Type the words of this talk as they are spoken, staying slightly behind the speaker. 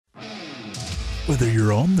Whether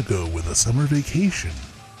you're on the go with a summer vacation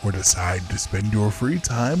or decide to spend your free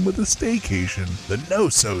time with a staycation, the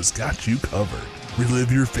No-So's got you covered.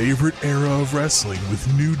 Relive your favorite era of wrestling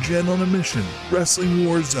with New Gen on a Mission, Wrestling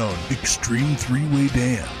Warzone, Extreme 3-Way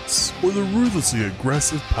Dance, or the Ruthlessly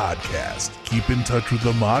Aggressive Podcast. Keep in touch with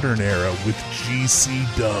the modern era with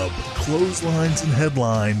GC Dub, Clotheslines and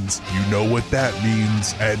Headlines, you know what that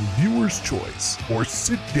means, and Viewer's Choice. Or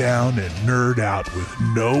sit down and nerd out with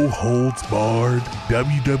No Holds Barred,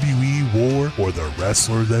 WWE War, or The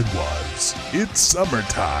Wrestler That Was. It's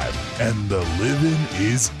summertime, and the living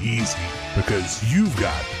is easy. Because you've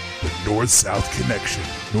got the North-South Connection,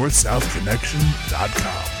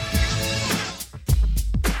 northsouthconnection.com.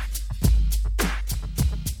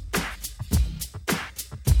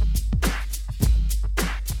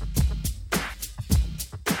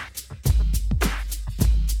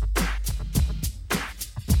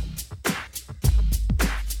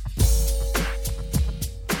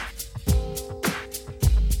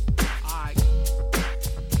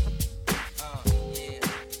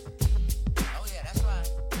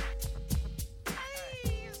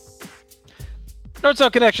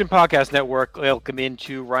 North-South Connection Podcast Network. Welcome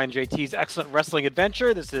into Ryan JT's Excellent Wrestling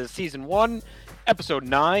Adventure. This is Season 1, Episode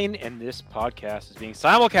 9, and this podcast is being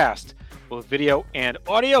simulcast, both video and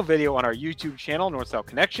audio. Video on our YouTube channel, North-South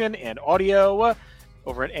Connection, and audio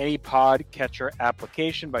over at any podcatcher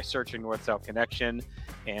application by searching North-South Connection.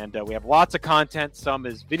 And we have lots of content. Some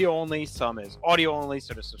is video only, some is audio only,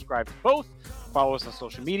 so to subscribe to both. Follow us on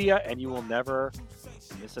social media, and you will never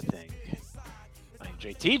miss a thing. I'm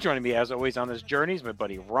JT. Joining me as always on this journey is my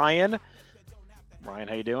buddy Ryan. Ryan,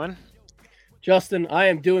 how you doing? Justin, I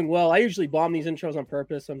am doing well. I usually bomb these intros on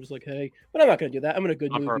purpose. I'm just like, hey, but I'm not going to do that. I'm in a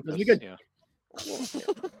good mood because we got,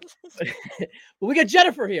 but we got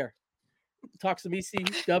Jennifer here. Talk some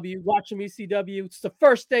ECW, watch some ECW. It's the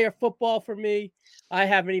first day of football for me. I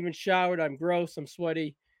haven't even showered. I'm gross. I'm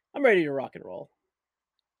sweaty. I'm ready to rock and roll.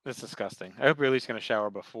 That's disgusting. I hope you're at least going to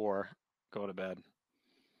shower before go to bed.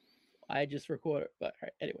 I just recorded, but all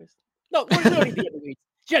right, anyways. No, we're doing the other weeks.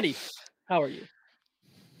 Jenny, how are you?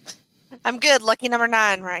 I'm good. Lucky number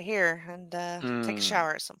 9 right here. And take a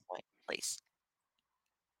shower at some point, please.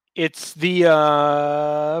 It's the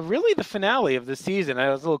really the finale of the season. I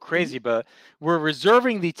was a little crazy, but we're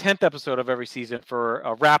reserving the 10th episode of every season for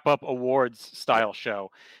a wrap-up awards style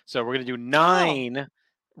show. So we're going to do 9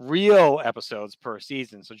 real episodes per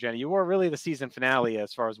season. So Jenny, you are really the season finale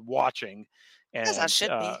as far as watching. And, yes, I should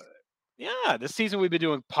be. Yeah, this season we've been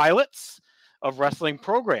doing pilots of wrestling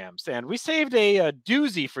programs, and we saved a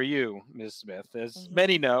doozy for you, Ms. Smith. As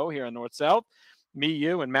many know here on North South, me,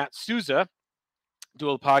 you, and Matt Souza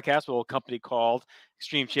do a podcast with a company called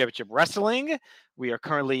Extreme Championship Wrestling. We are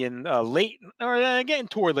currently in getting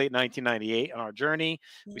toward late 1998 on our journey.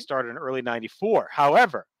 We started in early 94.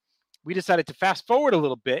 However, we decided to fast forward a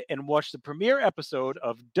little bit and watch the premiere episode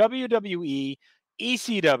of WWE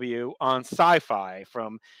ECW on Sci Fi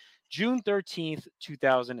from June 13th,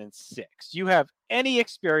 2006. Do you have any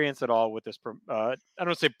experience at all with this? I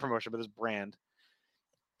don't say promotion, but this brand.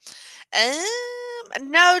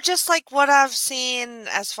 No, just like what I've seen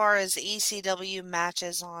as far as ECW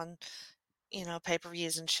matches on,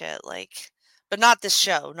 pay-per-views and shit. Like, but not this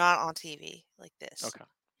show, not on TV like this. Okay.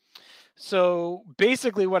 So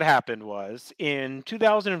basically, what happened was in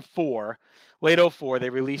 2004. Late 04,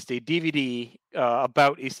 they released a DVD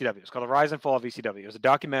about ECW. It's called The Rise and Fall of ECW. It was a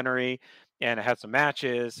documentary, and it had some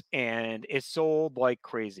matches, and it sold like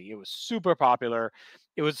crazy. It was super popular.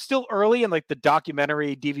 It was still early in like the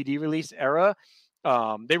documentary DVD release era.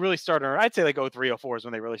 They really started, I'd say like 03, 04 is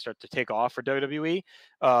when they really start to take off for WWE.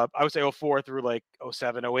 I would say 04 through like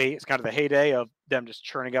 07, 08 is kind of the heyday of them just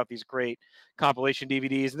churning out these great compilation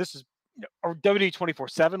DVDs. And this is or WWE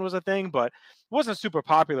 24/7 was a thing, but it wasn't super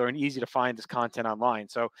popular and easy to find this content online.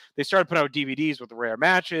 So they started putting out DVDs with the rare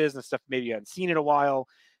matches and stuff maybe you hadn't seen in a while.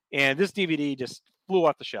 And this DVD just flew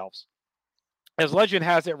off the shelves. As legend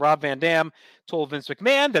has it, Rob Van Dam told Vince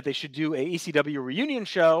McMahon that they should do a ECW reunion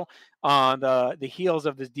show on the heels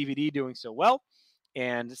of this DVD doing so well.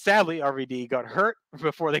 And sadly, RVD got hurt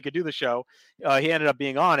before they could do the show. He ended up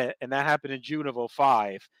being on it, and that happened in June of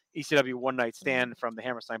 05. ECW One Night Stand from the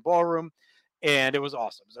Hammerstein Ballroom, and it was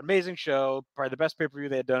awesome. It was an amazing show, probably the best pay-per-view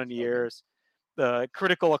they had done in years. The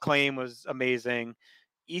critical acclaim was amazing.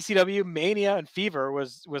 ECW Mania and Fever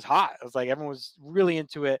was hot. It was like everyone was really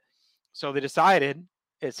into it. So they decided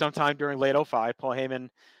sometime during late 05, Paul Heyman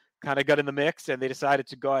kind of got in the mix, and they decided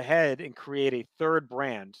to go ahead and create a third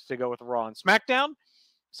brand to go with Raw and SmackDown.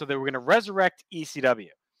 So they were going to resurrect ECW,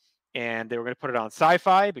 and they were going to put it on Sci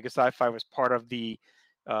Fi because Sci Fi was part of the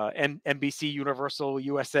and NBC Universal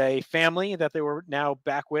USA family that they were now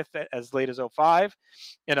back with as late as 05,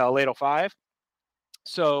 late 05.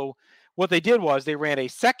 So what they did was they ran a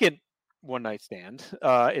second one night stand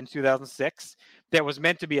in 2006 that was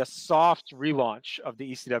meant to be a soft relaunch of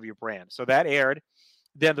the ECW brand. So that aired.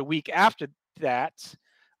 Then the week after that,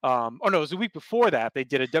 it was the week before that, they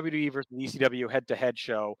did a WWE versus ECW head-to-head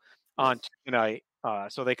show on Tuesday night.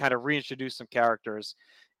 So they kind of reintroduced some characters,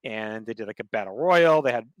 and they did like a battle royal.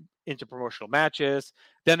 They had interpromotional matches.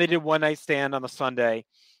 Then they did one night stand on the Sunday,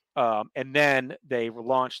 and then they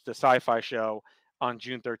launched the Sci Fi show on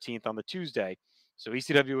June 13th on the Tuesday. So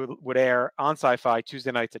ECW would air on Sci Fi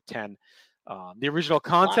Tuesday nights at 10. The original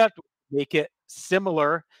concept would make it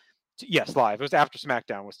similar. Yes, live. It was after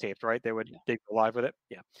SmackDown was taped, right? They go live with it.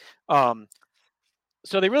 Yeah.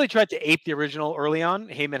 So they really tried to ape the original early on.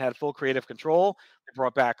 Heyman had full creative control. They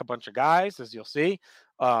brought back a bunch of guys, as you'll see.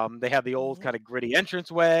 They had the old kind of gritty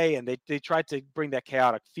entranceway, and they tried to bring that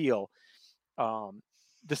chaotic feel.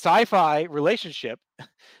 The Sci-Fi relationship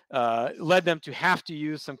led them to have to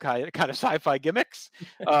use some kind of sci-fi gimmicks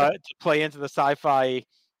to play into the sci-fi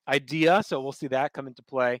idea. So we'll see that come into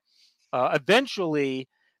play. Eventually,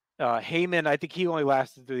 Heyman, I think he only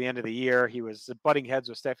lasted through the end of the year. He was butting heads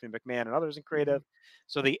with Stephanie McMahon and others in creative.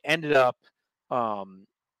 So they ended up kind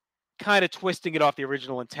of twisting it off the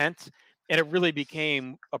original intent. And it really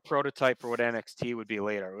became a prototype for what NXT would be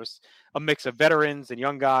later. It was a mix of veterans and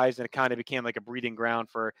young guys, and it kind of became like a breeding ground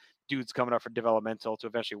for dudes coming up for developmental to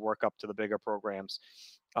eventually work up to the bigger programs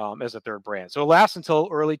as a third brand. So it lasts until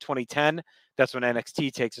early 2010. That's when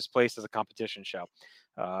NXT takes its place as a competition show.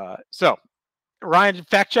 So Ryan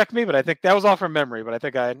fact checked me, but I think that was all from memory. But I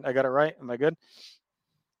think I got it right. Am I good?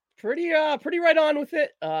 Pretty right on with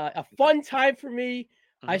it. A fun time for me.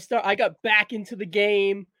 I got back into the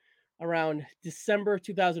game around December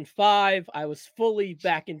 2005. I was fully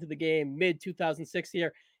back into the game mid 2006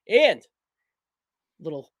 here. And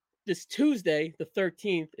this Tuesday, the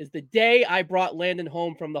 13th, is the day I brought Landon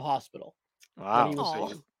home from the hospital. Wow. So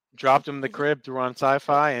you dropped him in the crib, threw on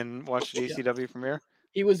Sci-Fi, and watched the ECW premiere?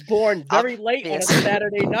 He was born very late on a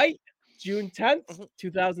Saturday night, June 10th,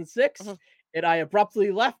 2006. And I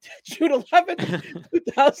abruptly left June 11th,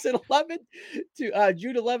 2011 to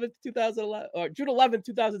June 11th, 2011, or June 11th,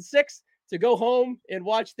 2006 to go home and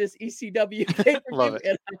watch this ECW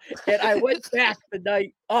pay-per-view. And I went back the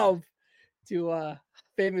night of to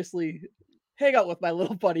famously hang out with my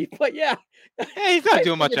little buddy. But yeah, he's not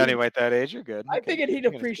doing much anyway at that age. You're good. I figured he'd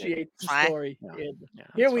appreciate the story. And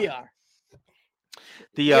here we are.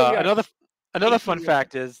 Another fun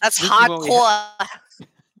fact is that's hardcore.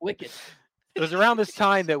 Wicked. It was around this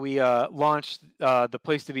time that we launched the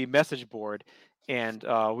Place to Be message board, and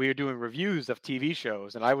we were doing reviews of TV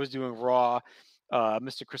shows, and I was doing Raw.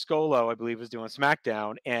 Mr. Criscolo, I believe, was doing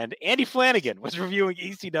SmackDown, and Andy Flanagan was reviewing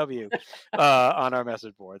ECW on our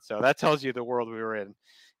message board. So that tells you the world we were in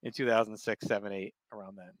 2006, 7, 8,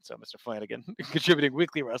 around then. So Mr. Flanagan contributing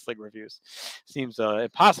weekly wrestling reviews seems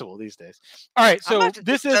impossible these days. All right, so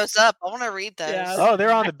this is those up. I want to read those. Yeah. Oh,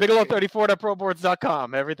 they're on the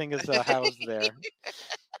Bigelow34.proboards.com. Everything is housed there.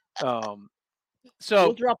 So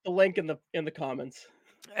we'll drop the link in the comments.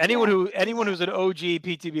 Anyone who's an OG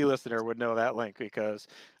PTB listener would know that link, because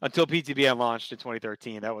until PTBN launched in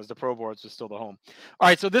 2013, that was the Pro Boards was still the home. All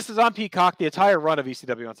right, so this is on Peacock. The entire run of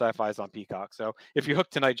ECW on Sci-Fi is on Peacock. So if you're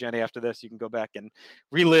hooked tonight, Jenny, after this, you can go back and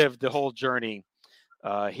relive the whole journey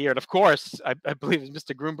here. And of course, I believe it's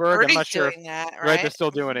Mr. Grunberg. I'm not sure. That, right, they're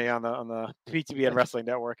still doing it on the PTBN Wrestling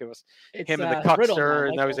Network. It was him and the Cuckster,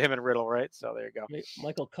 and now he's him and Riddle, right? So there you go.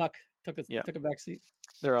 Michael Cuck took a back seat.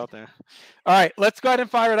 They're out there. All right, let's go ahead and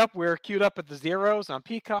fire it up. We're queued up at the zeros on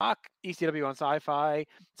Peacock, ECW on Sci-Fi,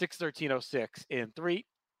 6/13/06 in 3,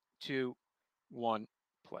 2, 1,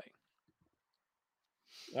 play.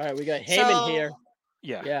 All right, we got Heyman here.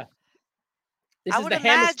 Yeah. This is the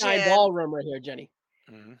Hammerstein Ballroom right here, Jenny.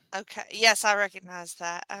 Mm-hmm. Okay. Yes, I recognize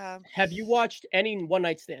that. Have you watched any one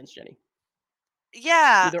night stands, Jenny?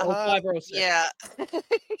 Yeah. Either 05 or 06. Yeah.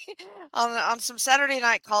 on some Saturday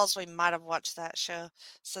night calls, we might have watched that show.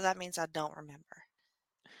 So that means I don't remember.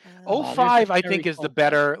 05, I think, is the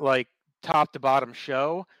better, like, top to bottom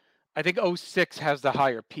show. I think 06 has the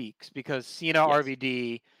higher peaks because Cena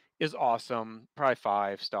RVD is awesome, probably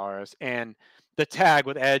 5 stars. And the tag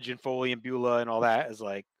with Edge and Foley and Beulah and all that is,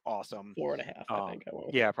 like, awesome. 4.5, I think.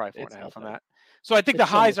 Probably 4.5 on that. So I think the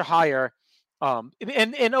highs are higher.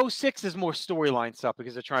 And 06 is more storyline stuff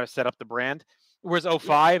because they're trying to set up the brand, whereas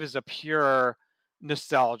 05 is a pure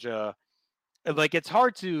nostalgia. Like, it's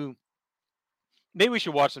hard to. Maybe we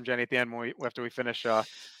should watch some, Jenny, at the end after we finish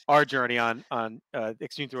our journey on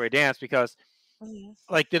Extreme Three-Way Dance, because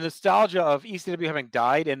like the nostalgia of ECW having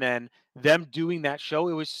died and then them doing that show,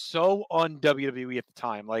 it was so on WWE at the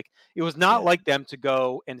time. Like it was not like them to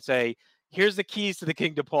go and say, here's the keys to the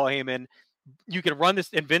kingdom, Paul Heyman. You can run this.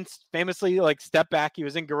 And Vince famously like stepped back. He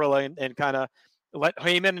was in Gorilla and kind of let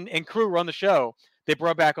Heyman and crew run the show. They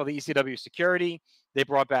brought back all the ECW security. They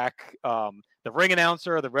brought back the ring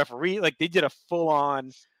announcer, the referee. Like they did a full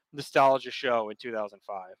on nostalgia show in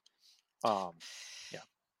 2005.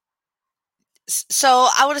 So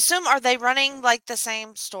I would assume, are they running like the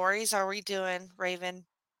same stories? Are we doing Raven,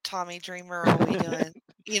 Tommy Dreamer? Are we doing,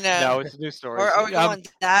 No, it's new stories. Or are we going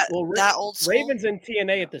that old school? Raven's in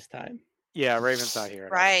TNA at this time. Yeah, Raven's not here.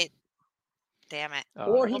 Right. Damn it.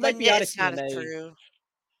 Or he might be out of TNA. Not true.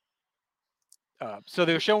 So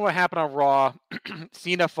they were showing what happened on Raw.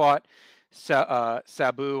 Cena fought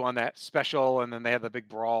Sabu on that special, and then they had the big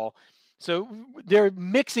brawl. So they're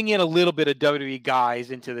mixing in a little bit of WWE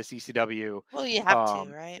guys into this ECW. Well, you have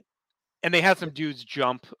to, right? And they had some dudes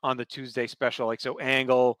jump on the Tuesday special, like so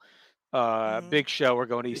Angle, Big Show are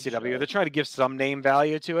going to ECW. They're trying to give some name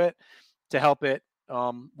value to it to help it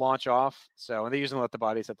launch off. So, and they usually let the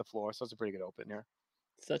bodies hit the floor. So it's a pretty good open here.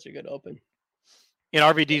 Such a good open. And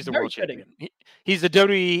RVD's the world champion. He's the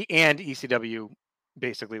WWE and ECW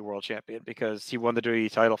basically world champion because he won the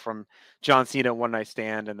WWE title from John Cena One Night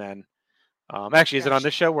Stand, and then actually, is it on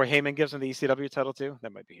this show where Heyman gives him the ECW title too?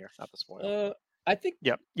 That might be here. Not the spoiler. I think.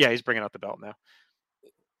 Yep. Yeah, he's bringing out the belt now.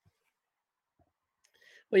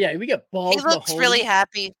 Well, yeah, we got Balls. He looks really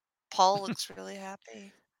happy. Paul looks really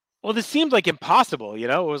happy. Well, this seemed like impossible. It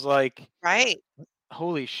was like, right.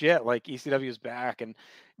 Holy shit! Like ECW is back, and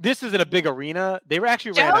this is in a big arena. They were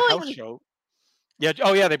actually ran a house show. Yeah.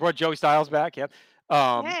 Oh yeah, they brought Joey Styles back. Yep.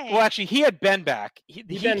 Well, actually, he had been back. He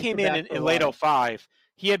came in late 05.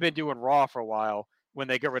 He had been doing Raw for a while when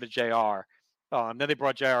they got rid of JR. Then they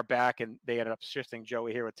brought JR back, and they ended up shifting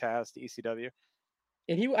Joey here with Taz to ECW.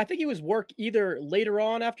 And I think he was work either later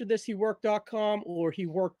on after this, he worked .com or he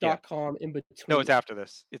worked .com in between. No, it's after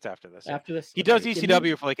this. It's after this. After this? He does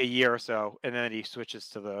ECW for like a year or so, and then he switches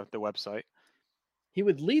to the website. He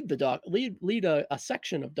would lead a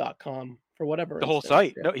section of .com for whatever. The whole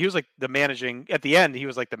site. No, he was like the managing, at the end, he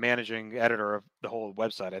was like the managing editor of the whole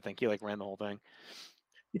website. I think he like ran the whole thing.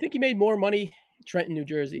 You think he made more money, Trenton, New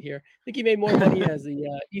Jersey here? Think he made more money as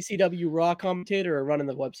the ECW Raw commentator or running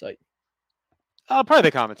the website? Probably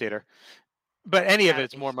the commentator. But any of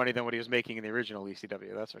it's more money than what he was making in the original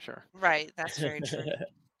ECW, that's for sure. Right, that's very true.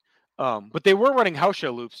 But they were running house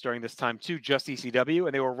show loops during this time too, just ECW,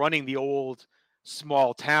 and they were running the old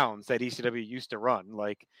small towns that ECW used to run.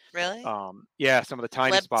 Like really? Yeah, some of the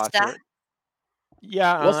tiny Webster? spots.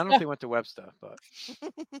 Yeah, I don't know if they went to Webster, but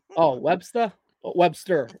Webster? Oh,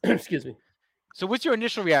 Webster. Excuse me. So what's your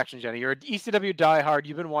initial reaction, Jenny? You're an ECW diehard.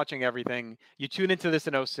 You've been watching everything. You tune into this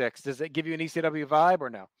in 06. Does it give you an ECW vibe or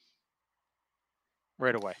no?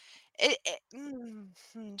 Right away.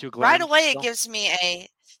 Right away, it gives me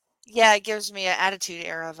an Attitude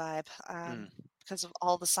Era vibe because of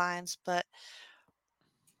all the signs. But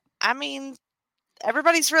I mean,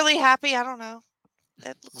 everybody's really happy. I don't know.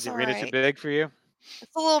 It looks Is the arena too big for you?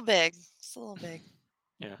 It's a little big.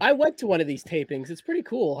 Yeah. I went to one of these tapings. It's pretty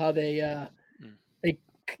cool how they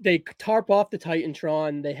tarp off the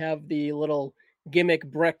Titantron. They have the little gimmick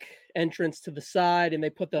brick entrance to the side, and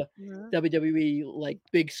they put the WWE like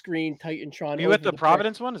big screen Titantron. You at the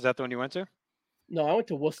Providence one? Is that the one you went to? No, I went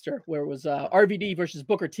to Worcester, where it was RVD versus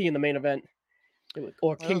Booker T in the main event,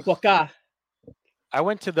 or King Booker. I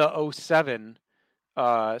went to the 07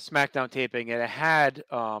 SmackDown taping, and it had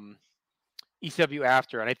ECW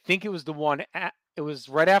after, and I think it was the one. It was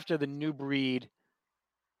right after the New Breed.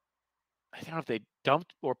 I don't know if they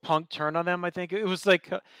dumped or Punk turned on them. I think it was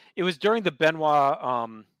like it was during the Benoit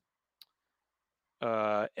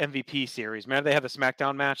MVP series. Remember they had the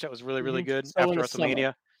SmackDown match that was really really good after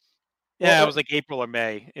WrestleMania. Yeah, it was like April or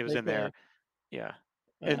May. It was in there. Yeah,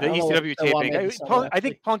 and the ECW taping. I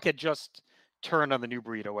think Punk had just turned on the New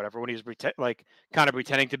Breed or whatever when he was kind of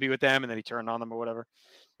pretending to be with them, and then he turned on them or whatever.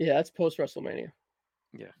 Yeah, that's post WrestleMania.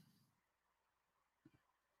 Yeah.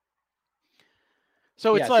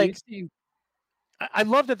 So it's like, I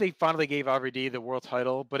love that they finally gave RVD the world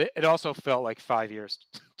title, but it also felt like 5 years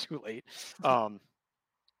too late.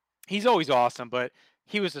 He's always awesome, but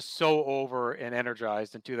he was just so over and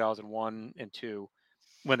energized in 2001 and 2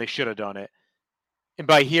 when they should have done it. And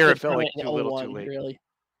by here, it felt like too little too late. Really.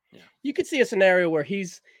 Yeah. You could see a scenario where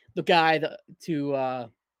he's the guy to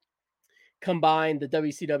combine the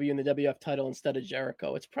WCW and the WF title instead of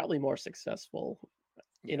Jericho. It's probably more successful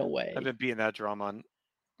in a way. I've been beating that drum on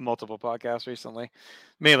multiple podcasts recently,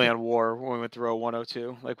 mainly on War when we went through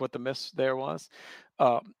 102, like what the miss there was.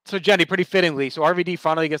 So Jenny, pretty fittingly, so RVD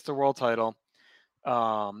finally gets the world title.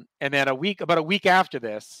 And then about a week after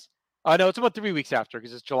this, no, it's about 3 weeks after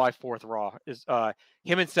because it's July 4th Raw. Is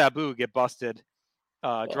him and Sabu get busted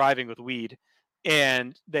driving with weed,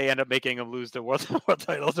 and they end up making him lose the world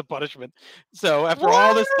title as a punishment. So after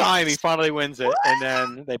all this time, he finally wins it, and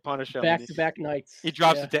then they punish him. Back-to-back nights. He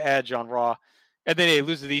drops it to Edge on Raw, and then he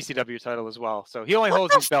loses the ECW title as well. So he only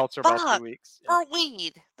holds these belts for about 3 weeks. For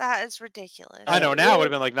weed, that is ridiculous. I know now it would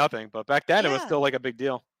have been like nothing, but back then it was still like a big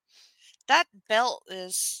deal. That belt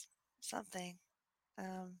is something.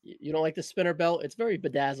 You don't like the spinner belt? It's very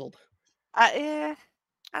bedazzled. Yeah.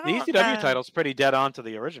 The ECW title's pretty dead on to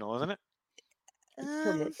the original, isn't it?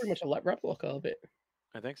 It's pretty much a replica of it.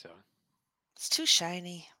 I think so. It's too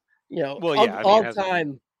shiny. You know, well, yeah,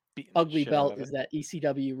 all-time ugly belt is that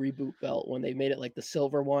ECW reboot belt when they made it like the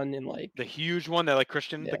silver one and like the huge one that like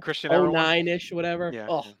Christian, the Christian 09-ish, whatever. Yeah.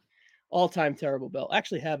 Oh, all-time terrible belt. I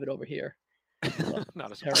actually have it over here.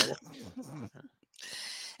 Not as terrible.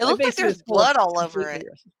 It looks like there's blood all over it.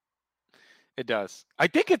 It does. I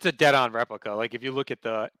think it's a dead-on replica. Like if you look at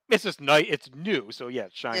it's just nice. It's new, so yeah,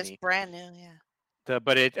 it's shiny. It's brand new, yeah.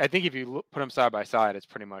 But I think if you put them side by side, it's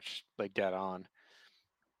pretty much like dead on.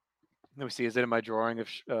 Let me see. Is it in my drawing of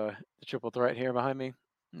the triple threat here behind me?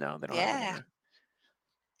 No, they don't. Yeah.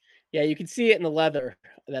 Yeah, you can see it in the leather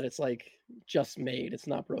that it's like just made. It's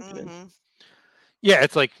not broken in. Yeah,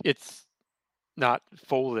 it's like it's not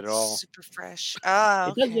folded at all. Super fresh. Oh,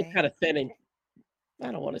 It does look kind of thin, and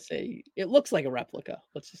I don't want to say it looks like a replica.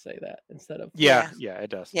 Let's just say that instead of yeah, it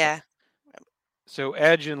does. Yeah. So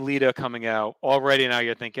Edge and Lita coming out already. Now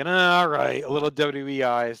you're thinking, all right, a little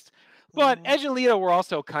WWE-ized. But Edge and Lita were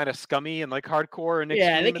also kind of scummy and like hardcore. And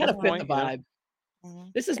yeah, they kind of fit the vibe.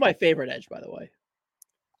 This is my favorite Edge, by the way.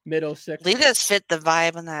 Mid 06. Lita's fit the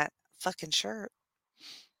vibe in that fucking shirt.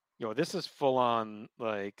 Yo, this is full on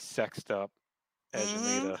like sexed up Edge and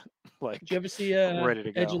Lita. Like, did you ever see ready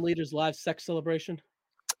to go. Edge and Lita's live sex celebration?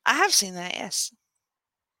 I have seen that. Yes,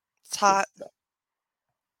 it's hot.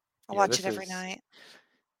 I watch it every night.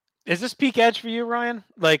 Is this peak Edge for you, Ryan?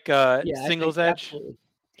 Like singles Edge? Absolutely.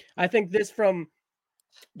 I think this from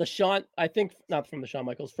the Shawn. I think not from the Shawn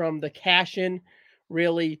Michaels. From the cash-in,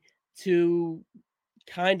 really to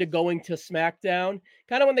kind of going to SmackDown.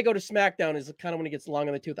 Kind of when they go to SmackDown is kind of when it gets long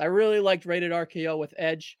in the tooth. I really liked Rated RKO with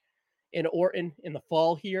Edge and Orton in the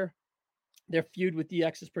fall here. Their feud with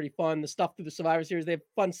DX is pretty fun. The stuff through the Survivor Series, they have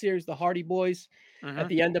fun series, the Hardy Boys at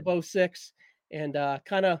the end of 06. And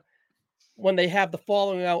kind of when they have the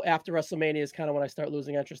following out after WrestleMania is kind of when I start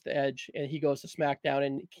losing interest to Edge, and he goes to SmackDown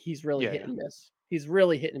and he's really hit and miss. He's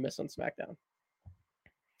really hit and miss on SmackDown.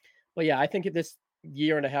 But yeah, I think this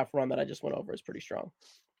year and a half run that I just went over is pretty strong.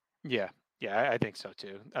 Yeah, I think so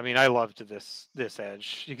too. I mean, I loved this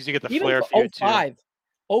Edge because you get the Even Flair feud too.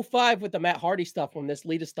 05 with the Matt Hardy stuff when this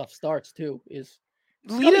Lita stuff starts too is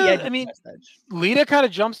Lita. I mean, Lita kind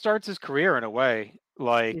of jumpstarts his career in a way.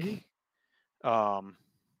 Like, you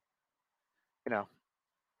know,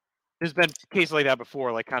 there's been cases like that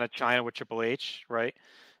before, like kind of China with Triple H, right?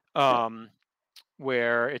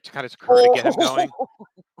 Where it kind of occurred to get him going.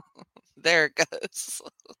 There it goes.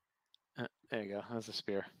 There you go. That's a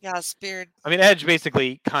spear. Yeah, speared. I mean, Edge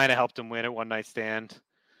basically kind of helped him win at One Night Stand.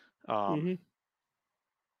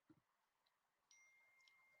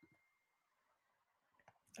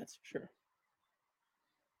 That's for sure.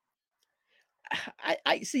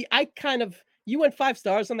 I see. I kind of you went 5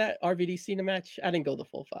 stars on that RVD Cena match. I didn't go the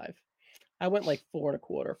full 5. I went like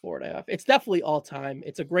 4.25, 4.5. It's definitely all time.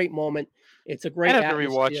 It's a great moment. It's a great. I have to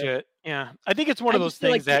rewatch it. Yeah, I think it's one of those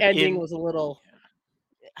things like that the ending was a little.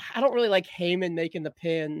 I don't really like Heyman making the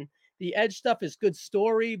pin. The Edge stuff is good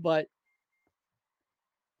story, but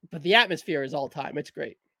the atmosphere is all time. It's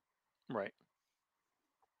great. Right.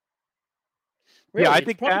 Really, yeah, I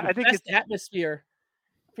think it's atmosphere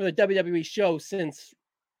for the WWE show since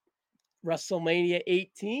WrestleMania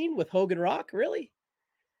 18 with Hogan Rock. Really?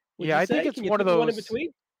 Yeah, I think it's one of those. One in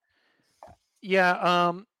between?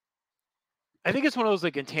 Yeah, I think it's one of those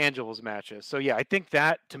like intangibles matches. So yeah, I think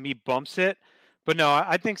that to me bumps it. But no,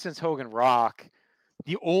 I think since Hogan Rock,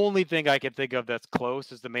 the only thing I can think of that's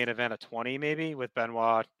close is the main event of 20, maybe with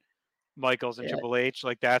Benoit, Michaels, and Triple H.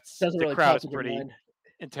 Like that's the crowd is pretty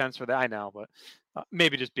intense for that. I know, but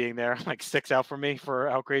maybe just being there like sticks out for me for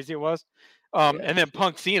how crazy it was. And then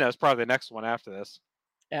Punk Cena is probably the next one after this.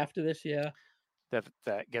 After this, yeah.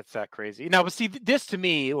 That gets that crazy. Now, but see, this to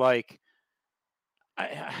me, like,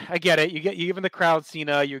 I get it. You give him the crowd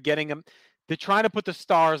Cena. You're getting him. they're trying to put the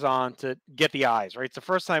stars on to get the eyes, right? It's the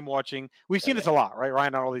first time watching. We've seen this a lot, right?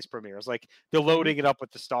 Ryan, on all these premieres, like they're loading it up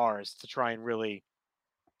with the stars to try and really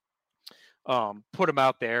put them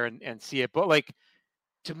out there and see it. But like,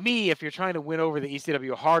 to me, if you're trying to win over the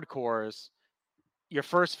ECW hardcores, your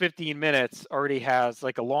first 15 minutes already has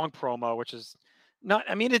like a long promo, which is not,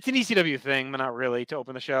 I mean, it's an ECW thing, but not really, to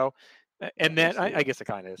open the show. And then I guess it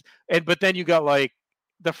kind of is. But then you got like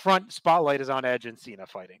the front spotlight is on Edge and Cena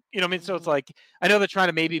fighting. You know what I mean? So it's like, I know they're trying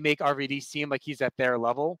to maybe make RVD seem like he's at their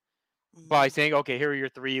level by saying, okay, here are your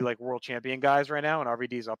 3 like world champion guys right now, and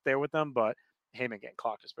RVD's up there with them. But Heyman getting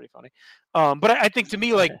clocked is pretty funny. But I think to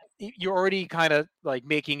me, like, you're already kind of like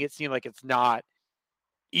making it seem like it's not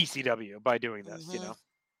ECW by doing this, you know?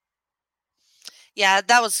 Yeah,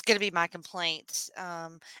 that was going to be my complaint.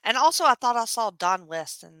 And also, I thought I saw Don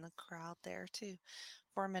West in the crowd there too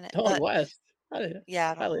for a minute. Don West?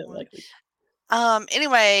 Yeah, highly unlikely.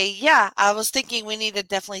 Anyway, yeah, I was thinking we need to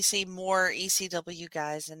definitely see more ECW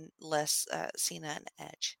guys and less Cena and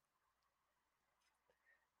Edge.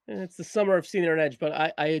 And it's the summer of Cena and Edge,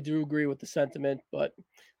 but I do agree with the sentiment. But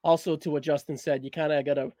also to what Justin said, you kind of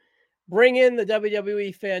got to bring in the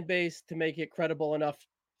WWE fan base to make it credible enough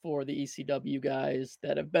for the ECW guys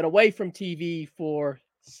that have been away from TV for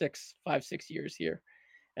 5, 6 years here.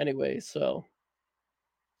 Anyway, so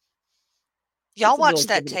y'all watched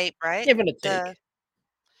that tape, right? Give it a take.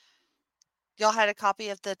 Y'all had a copy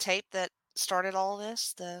of the tape that started all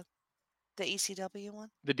this, the ECW one?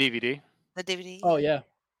 The DVD? The DVD? Oh, yeah.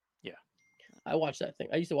 Yeah. I watched that thing.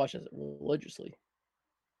 I used to watch it religiously.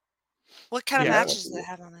 What kind of matches did it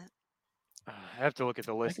have on it? I have to look at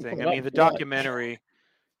the listing. I mean, the documentary.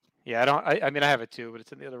 Yeah, I mean, I have it too, but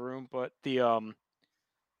it's in the other room. But the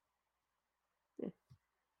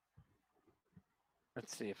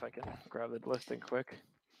let's see if I can grab the listing quick.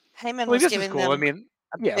 Heyman was giving cool. them. I mean,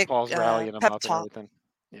 yeah, Paul's rallying them up and everything.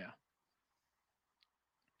 Yeah.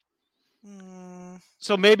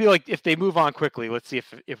 So maybe like if they move on quickly, let's see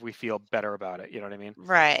if we feel better about it. You know what I mean?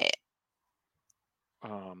 Right.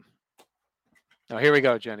 Now here we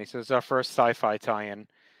go, Jenny. So it's our first sci-fi tie-in.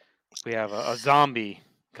 We have a zombie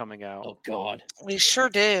coming out. Oh God, we sure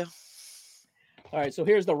do. All right, so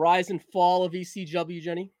here's the rise and fall of ECW,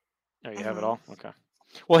 Jenny. Oh, you have it all? Okay.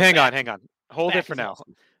 Well, hang on. Hold it for now.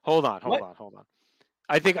 Awesome. Hold on.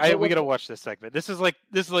 I think we gotta watch this segment. This is like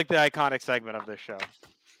the iconic segment of this show.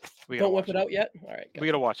 Don't whip it out yet. All right, we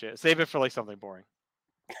gotta watch it. Save it for like something boring.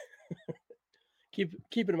 Keep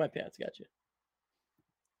it in my pants. Gotcha.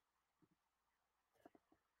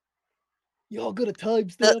 Y'all good at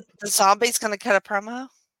timestamp? The zombie's gonna cut a promo.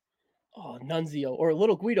 Oh, Nunzio or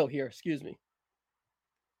Little Guido here. Excuse me.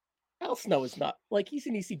 Al Snow is not like he's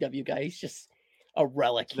an ECW guy. He's just a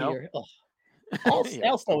relic here. Oh.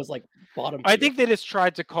 Al Snow is like bottom. I think they just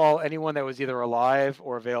tried to call anyone that was either alive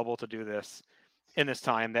or available to do this in this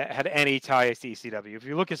time that had any ties to ECW. If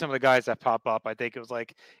you look at some of the guys that pop up, I think it was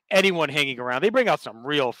like anyone hanging around. They bring out some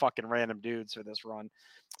real fucking random dudes for this run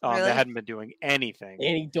that hadn't been doing anything.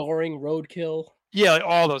 Danny Doring, Roadkill. Yeah, like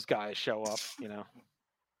all those guys show up, you know.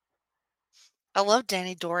 I love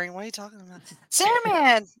Danny Doring. What are you talking about?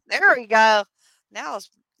 Sandman! There we go. Now it's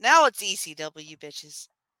ECW, bitches.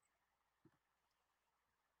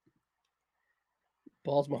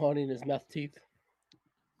 Balls Mahoney and his meth teeth.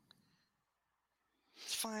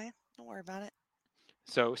 It's fine. Don't worry about it.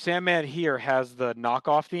 So Sandman here has the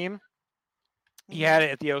knockoff theme. He had it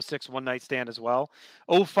at the 06 One Night Stand as well.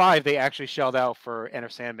 05, they actually shelled out for Enter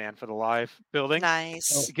Sandman for the live building.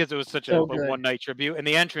 Nice. Because it was such a one-night tribute. And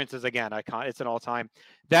the entrance is, again, iconic. It's an all-time.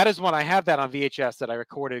 That is one I have that on VHS that I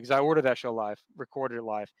recorded because I ordered that show live, recorded it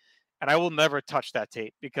live. And I will never touch that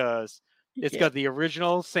tape because it's got the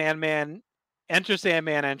original Sandman, Enter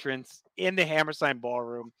Sandman entrance in the Hammerstein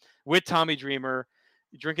Ballroom with Tommy Dreamer,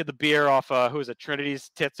 drinking the beer off who is it, Trinity's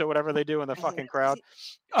tits or whatever they do in the fucking crowd.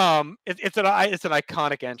 It's an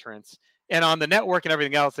iconic entrance, and on the network and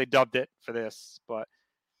everything else they dubbed it for this. But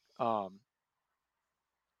so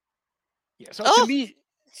to me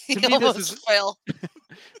this is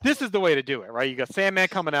this is the way to do it, right? You got Sandman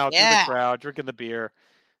coming out through the crowd, drinking the beer.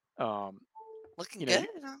 Looking good.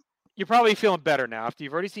 You're probably feeling better now after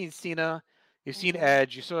you've already seen Cena, you've seen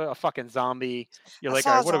Edge, you saw a fucking zombie. You're like,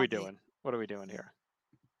 all right, what are we doing? What are we doing here?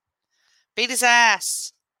 Beat his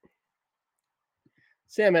ass.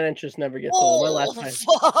 Sandman entrance never gets old. My last time.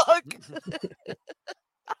 Fuck.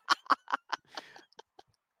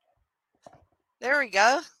 There we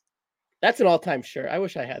go. That's an all-time shirt. I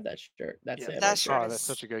wish I had that shirt. That's it. That shirt that's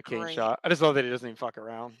such a good Kane shot. I just love that he doesn't even fuck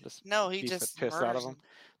around. He just piss out of him.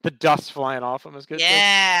 The dust flying off him is good.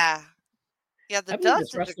 Yeah. Too. Yeah, the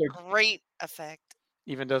dust is a great effect.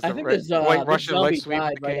 Even does I the think this white this Russian leg zombie sweep with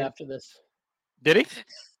died the right cane. after this. Did he?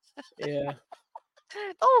 Yeah.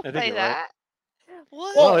 Don't I think say you're right. that.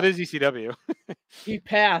 What? Well, it is ECW. He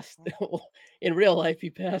passed in real life. He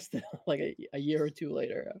passed like a year or two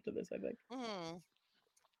later after this, I think.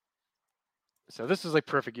 So this is like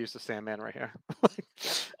perfect use of Sandman right here.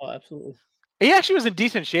 Oh, absolutely. He actually was in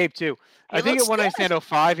decent shape too. He I think looks at One Night good. Stand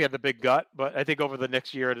 05, he had the big gut, but I think over the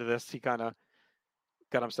next year into this, he kind of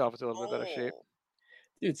got himself into a little bit better shape.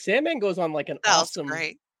 Dude, Sandman goes on like an That was awesome.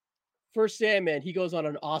 great. First Sandman, he goes on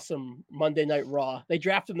an awesome Monday Night Raw. They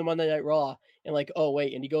drafted him to Monday Night Raw, and like, oh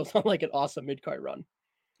wait, and he goes on like an awesome mid card run.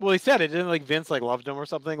 Well, he said it didn't like Vince like loved him or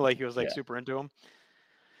something. Like he was like super into him.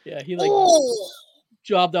 Yeah, he like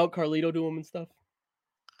jobbed out Carlito to him and stuff.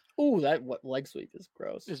 Ooh, that what leg sweep is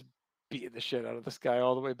gross. Just beating the shit out of this guy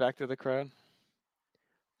all the way back to the crowd.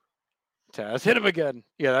 Taz hit him again.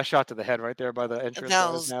 Yeah, that shot to the head right there by the entrance.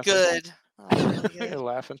 That was good. That was really good. You're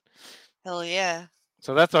laughing. Hell yeah.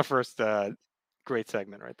 So that's our first great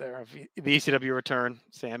segment right there. The ECW return.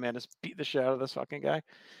 Sandman just beat the shit out of this fucking guy.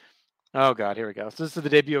 Oh God, here we go. So this is the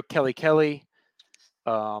debut of Kelly Kelly.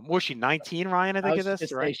 Was she 19, Ryan? I think of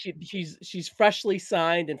this, right? She's freshly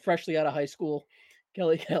signed and freshly out of high school.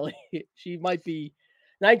 Kelly. She might be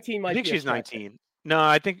 19. I think she's 19. No,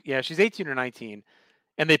 I think she's 18 or 19.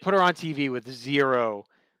 And they put her on TV with zero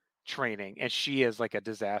training, and she is like a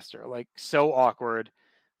disaster. Like so awkward,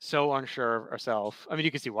 so unsure of herself. I mean,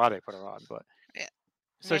 you can see why they put her on, but yeah.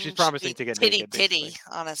 So she's promising to get naked. Titty,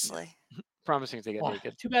 honestly. Promising to get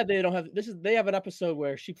naked. Too bad they don't have this. They have an episode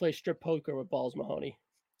where she plays strip poker with Balls Mahoney.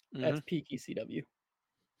 That's peak ECW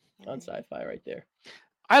on Sci-Fi right there.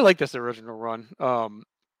 I like this original run of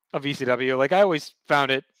ECW. Like I always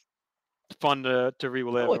found it fun to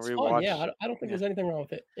relive and rewatch. Fun. Yeah, I don't think there's anything wrong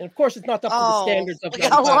with it. And of course, it's not up to the standards of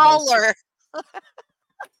Lawler.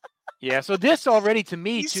 Yeah, so this already to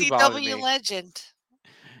me too bothered me. ECW legend.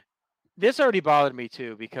 This already bothered me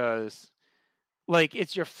too because, like,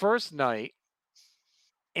 it's your first night,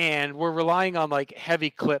 and we're relying on like heavy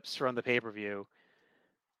clips from the pay-per-view.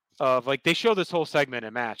 Of like they show this whole segment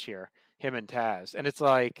and match here, him and Taz, and it's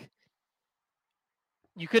like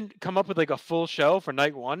you couldn't come up with like a full show for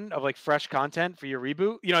night one of like fresh content for your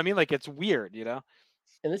reboot. You know what I mean? Like it's weird, you know.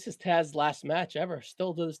 And this is Taz's last match ever,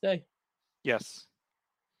 still to this day. Yes.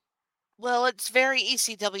 Well, it's very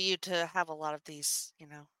ECW to have a lot of these,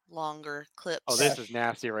 longer clips. Oh, this is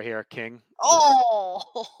nasty right here, King. Oh,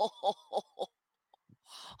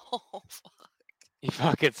 fuck. He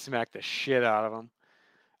fucking smacked the shit out of him.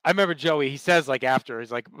 I remember Joey, he says like after,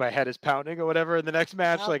 he's like, my head is pounding or whatever in the next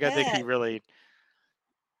match. I think he really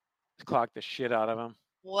clocked the shit out of him.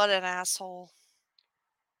 What an asshole.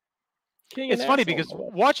 It's funny because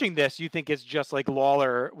watching this, you think it's just like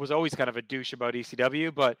Lawler was always kind of a douche about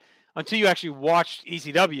ECW, but until you actually watched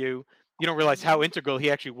ECW, you don't realize how integral he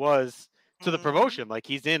actually was to the promotion. Like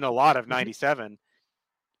he's in a lot of 97,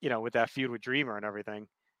 with that feud with Dreamer and everything.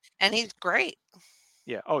 And he's great.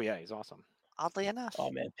 Yeah. Oh yeah, he's awesome. Oddly enough.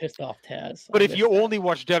 Oh man, pissed off Taz. But if you only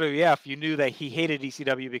watched WWF, you knew that he hated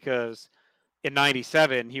ECW because in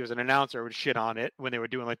 97 he was an announcer, would shit on it when they were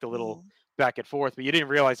doing like the little back and forth, but you didn't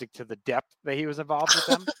realize it to the depth that he was involved with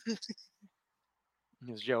them.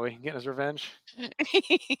 Here's Joey getting his revenge. There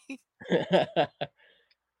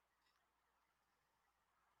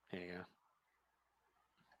you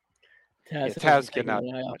go. Taz cannot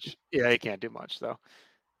do much. Yeah, he can't do much though.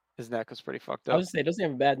 His neck was pretty fucked up. I was gonna say, doesn't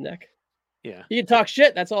have a bad neck. Yeah. He can talk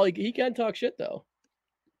shit. That's all he can talk shit though.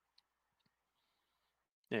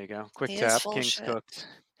 There you go. Quick tap. King's cooked.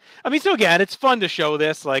 I mean, so again, it's fun to show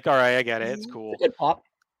this. Like, all right, I get it. It's cool. It's a good pop.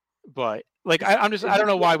 But like, I don't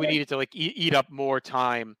know why we needed to like eat up more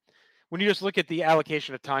time. When you just look at the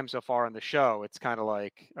allocation of time so far on the show, it's kind of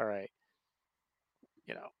like, all right,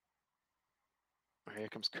 here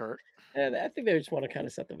comes Kurt. And I think they just want to kind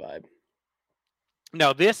of set the vibe.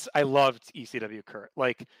 No, this I loved ECW Kurt.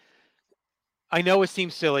 Like, I know it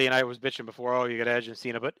seems silly, and I was bitching before. Oh, you got Edge and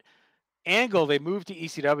Cena, but Angle, they moved to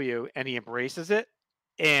ECW, and he embraces it,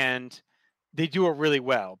 and they do it really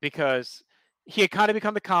well because he had kind of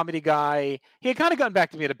become the comedy guy. He had kind of gotten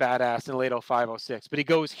back to being a badass in late 05, 06, but he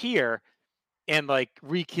goes here and like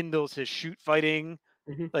rekindles his shoot fighting,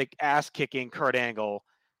 like ass kicking Kurt Angle,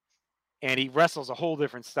 and he wrestles a whole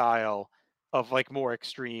different style of like more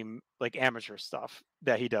extreme, like amateur stuff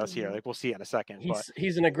that he does here. Like we'll see in a second.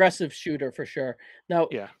 He's an aggressive shooter for sure. Now,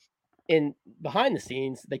 in behind the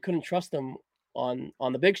scenes, they couldn't trust him on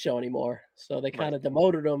the big show anymore, so they kind of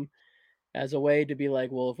demoted him as a way to be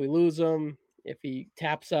like, well, if we lose him, if he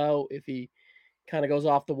taps out, if he kind of goes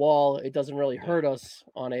off the wall, it doesn't really hurt us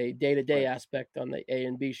on a day-to-day aspect on the A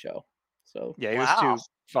and B show. So yeah, he was too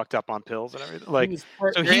fucked up on pills and everything. Like,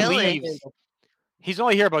 so he Really? leaves. He's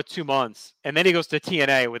only here about 2 months, and then he goes to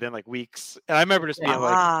TNA within like weeks. And I remember just being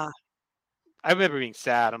like, I remember being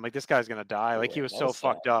sad. I'm like, this guy's gonna die. Like, he was so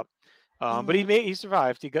fucked up. But he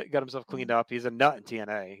survived. He got himself cleaned up. He's a nut in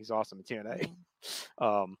TNA. He's awesome in TNA.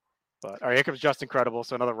 But all right, here comes Just Incredible.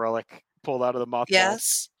 So another relic pulled out of the mothballs.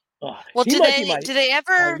 Yes. Oh, Well, he did might be my they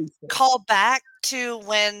ever least favorite. call back to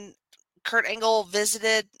when Kurt Angle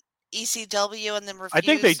visited ECW and then refused? I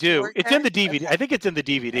think they to do. work It's there? in the DVD. Okay. I think it's in the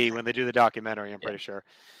DVD when they do the documentary. I'm pretty sure.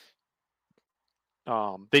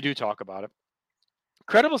 They do talk about it.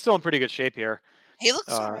 Credible's still in pretty good shape here. He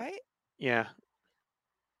looks all right. Yeah.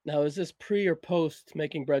 Now, is this pre or post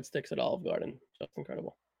making breadsticks at Olive Garden? Just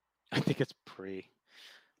Incredible. I think it's pre.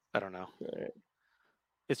 I don't know. All right.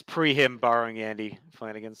 It's pre him borrowing Andy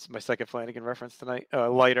Flanagan's, my second Flanagan reference tonight.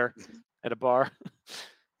 Lighter at a bar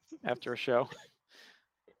after a show.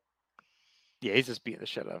 Yeah, he's just beating the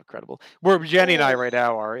shit out of Credible. Where Jenny and I right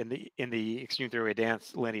now are in the Extreme Three-Way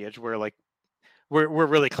Dance lineage, where like we're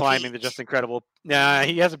really climbing the Just Incredible. Nah,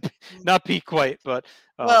 he hasn't not peaked quite, but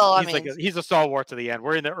he's a stalwart to the end.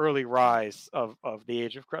 We're in the early rise of the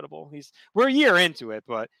age of Credible. We're a year into it,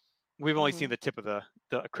 but we've only seen the tip of the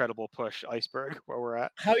Credible push iceberg where we're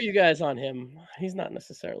at. How are you guys on him? He's not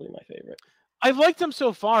necessarily my favorite. I've liked him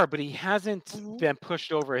so far, but he hasn't been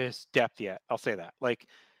pushed over his depth yet. I'll say that. Like,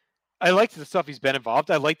 I liked the stuff he's been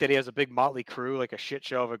involved. I like that he has a big motley crew, like a shit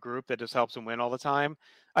show of a group that just helps him win all the time.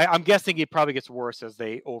 I'm guessing he probably gets worse as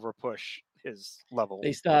they over push his level.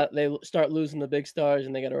 They start losing the big stars,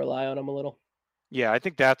 and they got to rely on him a little. Yeah, I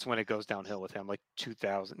think that's when it goes downhill with him, like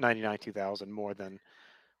 99, 2000, more than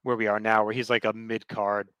where we are now, where he's like a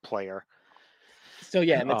mid-card player. So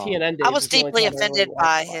yeah, in the TNN days, I was deeply offended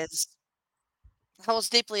by his. I was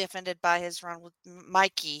deeply offended by his run with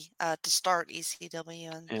Mikey to start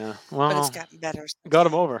ECW, but it's gotten better. Got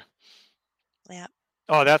him over. Yeah.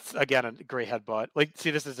 Oh, that's again a great headbutt. Like,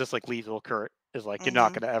 see, this is just like lethal. Kurt is like, you're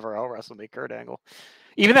not gonna ever out wrestle me, Kurt Angle.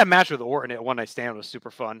 Even that match with Orton at One Night Stand was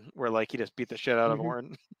super fun, where like he just beat the shit out of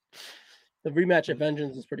Orton. The rematch at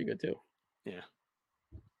Vengeance is pretty good too. Yeah.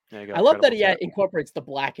 I love that he incorporates the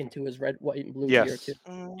black into his red, white, and blue gear too.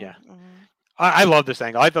 Yeah. I love this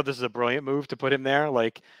angle. I thought this is a brilliant move to put him there.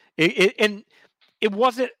 Like it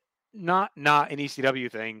wasn't not an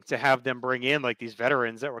ECW thing to have them bring in like these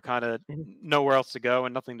veterans that were kind of nowhere else to go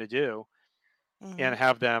and nothing to do, and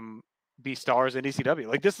have them be stars in ECW.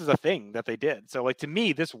 Like, this is a thing that they did. So like, to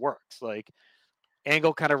me, this works. Like,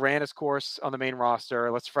 Angle kind of ran his course on the main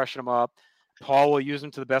roster. Let's freshen him up. Paul will use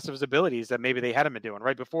him to the best of his abilities that maybe they hadn't been doing.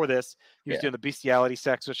 Right before this, he was doing the bestiality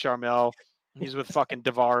sex with Charmel. He's with fucking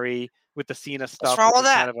Daivari with the Cena stuff. What's wrong with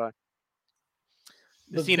that?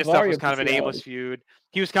 The Cena stuff was kind of an aimless feud.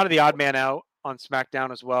 He was kind of the odd man out on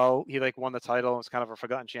SmackDown as well. He like won the title and was kind of a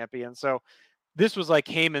forgotten champion. So this was like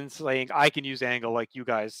Heyman saying, I can use Angle like you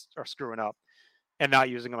guys are screwing up and not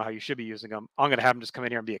using him how you should be using him. I'm going to have him just come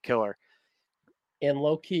in here and be a killer. And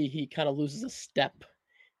low key, he kind of loses a step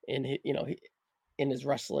in his, in his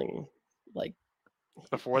wrestling. Like,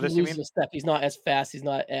 before this, he loses a step. He's not as fast. He's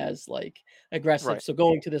not as like aggressive. Right. So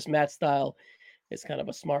going to this match style is kind of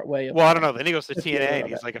a smart way of. Well, I don't know. Then he goes to TNA and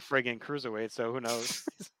he's like a friggin' cruiserweight. So who knows?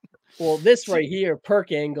 Well, this right here,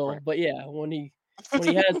 Perk Angle. Right. But yeah, when he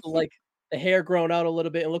has like the hair grown out a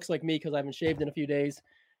little bit, it looks like me because I haven't shaved in a few days.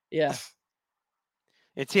 Yeah.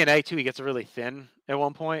 In TNA too, he gets really thin at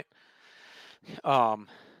one point.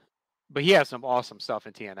 But he has some awesome stuff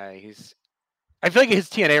in TNA. I feel like his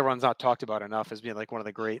TNA run's not talked about enough as being like one of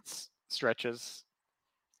the great stretches.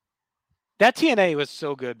 That TNA was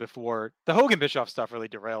so good before the Hogan Bischoff stuff really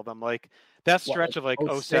derailed them. Like that stretch of like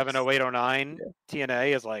 07, 08, 09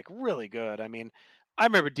 TNA is like really good. I mean, I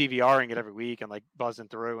remember DVRing it every week and like buzzing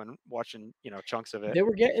through and watching, chunks of it. They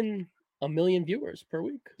were getting 1 million viewers per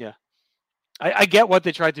week. Yeah. I get what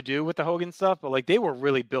they tried to do with the Hogan stuff, but like they were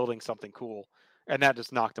really building something cool and that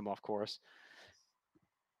just knocked them off course.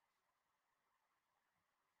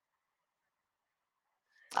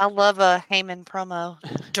 I love a Heyman promo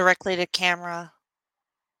directly to camera.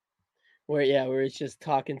 Where it's just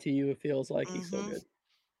talking to you. It feels like he's so good.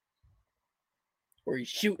 Or he's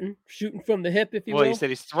shooting from the hip, if you will. Well, he said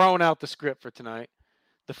he's throwing out the script for tonight,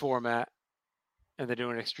 the format, and they're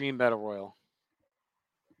doing an Extreme Battle Royal.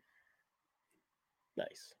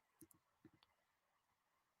 Nice.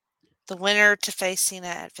 The winner to face Cena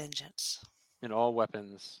at Vengeance. And all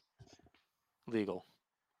weapons legal.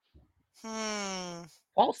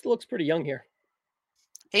 Paul still looks pretty young here.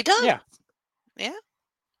 He does. Yeah. Yeah.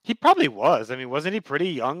 He probably was. I mean, wasn't he pretty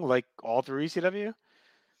young, like all through ECW?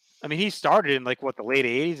 I mean, he started in like the late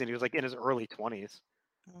 80s and he was like in his early 20s.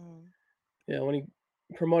 Yeah, when he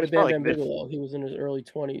promoted He's Bam probably Bam mid- Bigelow, he was in his early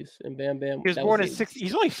 20s, and Bam Bam. He was that born was in the 60.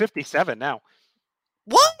 He's only 57 now.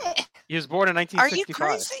 What? He was born in Are you 1965.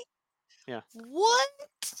 crazy? Yeah. What?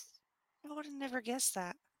 I would have never guessed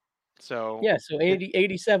that. So Yeah, so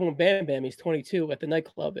 87 with Bam Bam, he's 22 at the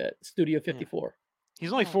nightclub at Studio 54.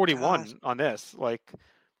 he's only Oh, 41 gosh. on this. Like,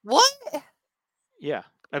 What? yeah.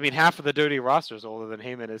 I mean, half of the WWE roster is older than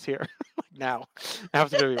Heyman is here now.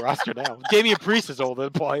 Half the WWE roster now. Damian Priest is older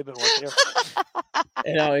than Paul Heyman was here.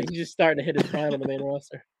 You know, he's just starting to hit his prime on the main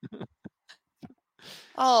roster.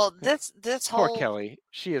 Oh, this Poor whole Kelly.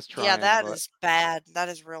 She is trying. yeah, that but is bad. That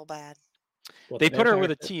is real bad. they put her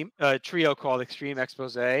with a trio called Extreme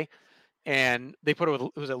Expose, and they put her with,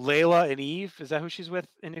 was it Layla and Eve? Is that who she's with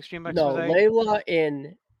in Extreme Expose? No, Layla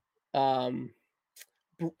and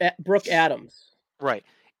Brooke Adams. Right.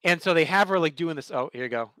 And so they have her like doing this. Oh, here you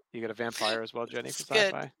go. You got a vampire as well, Jenny, This for is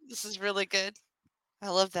good. Sci-Fi. This is really good. I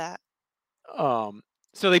love that.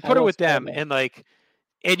 So they put her love with them, Sci-Fi. and like,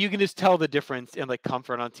 and you can just tell the difference in like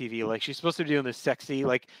comfort on TV. Like she's supposed to be doing this sexy,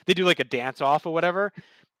 like they do like a dance off or whatever,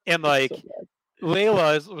 and like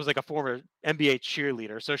Layla was like a former NBA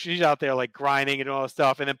cheerleader, so she's out there like grinding and all this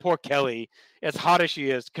stuff. And then poor Kelly, as hot as she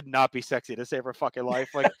is, could not be sexy to save her fucking life.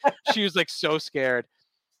 Like she was like so scared.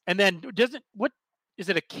 And then what is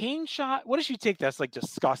it, a cane shot? What does she take that's like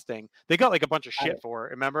disgusting? They got like a bunch of shit for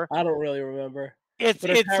it, remember? I don't really remember. It's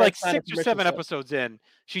like 6 or 7 episodes in.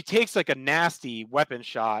 She takes like a nasty weapon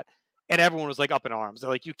shot, and everyone was like up in arms. They're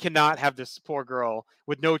like, you cannot have this poor girl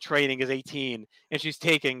with no training as 18, and she's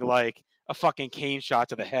taking like a fucking cane shot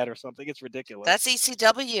to the head or something. It's ridiculous. That's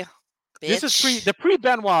ECW. Bitch. This is the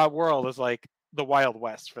pre-Benoit world is like the Wild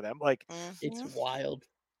West for them. Like it's wild.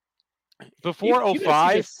 Before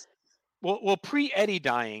 05, well, pre-Eddie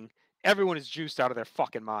dying, everyone is juiced out of their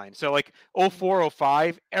fucking mind. So like 04,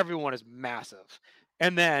 05, everyone is massive.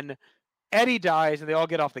 And then Eddie dies and they all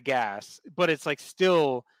get off the gas, but it's like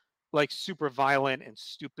still like super violent and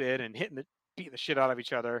stupid and beating the shit out of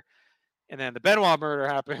each other. And then the Benoit murder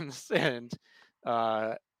happens, and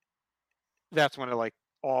that's when it like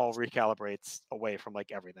all recalibrates away from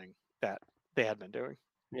like everything that they had been doing.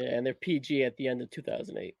 Yeah, and they're PG at the end of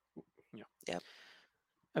 2008. Yeah. Yep.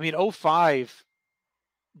 I mean, 05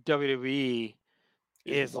 WWE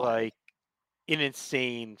is like an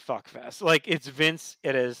insane fuckfest. Like it's Vince.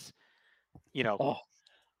 It is, mad.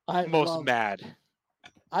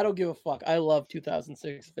 I don't give a fuck. I love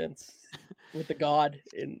 2006 Vince with the God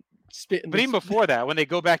and spitting. But even before that, when they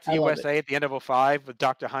go back to USA at the end of 05 with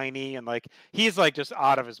Dr. Heine, and like he's like just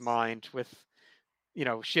out of his mind with,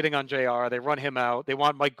 shitting on JR. They run him out. They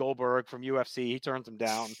want Mike Goldberg from UFC. He turns him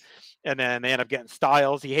down. And then they end up getting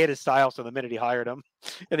Styles. He hated Styles from the minute he hired him.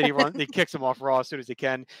 And then he kicks him off Raw as soon as he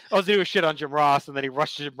can. I was doing shit on Jim Ross, and then he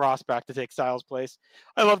rushed Jim Ross back to take Styles' place.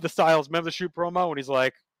 I love the Styles. Remember the shoot promo when he's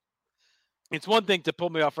like, it's one thing to pull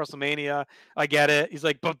me off WrestleMania. I get it. He's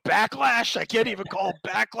like, but Backlash? I can't even call it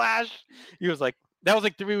Backlash. He was like, that was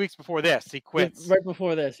like 3 weeks before this. He quits. Right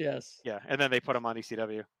before this, yes. Yeah, and then they put him on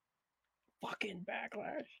ECW. Fucking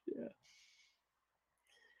Backlash.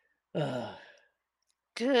 Yeah.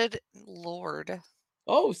 Good Lord.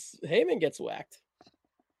 Oh, Heyman gets whacked.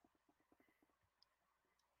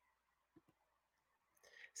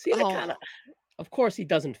 See, of course he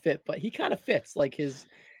doesn't fit, but he kind of fits. Like he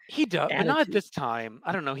does, attitude. But not at this time.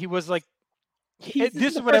 I don't know. He was like, this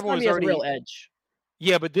is when everyone was already real edge.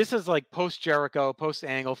 Yeah, but this is like post Jericho, post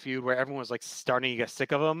Angle feud, where everyone was like starting to get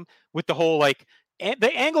sick of him with the whole like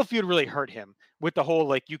the Angle feud really hurt him with the whole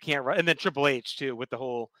like you can't, and then Triple H too with the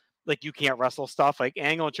whole like you can't wrestle stuff. Like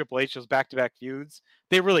Angle and Triple H, those back-to-back feuds,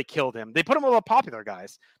 they really killed him. They put him with all popular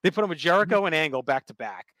guys. They put him with Jericho and Angle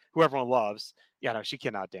back-to-back, who everyone loves. Yeah, no, she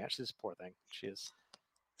cannot dance. This poor thing. This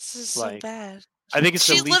is like, so bad. I think it's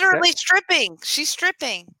she's literally stripping. She's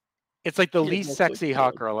stripping. It's like the least sexy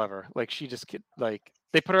hot girl ever. Like she just like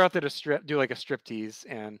they put her out there to do like a strip tease,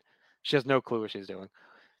 and she has no clue what she's doing.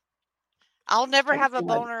 I'll never have a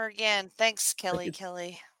boner again. Thanks, Kelly.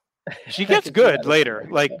 She gets good later,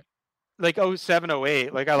 like 07,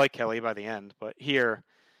 08. Like I like Kelly by the end, but here,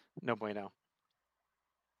 no bueno.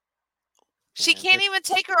 She can't even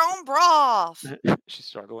take her own bra off. She's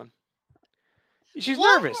struggling. She's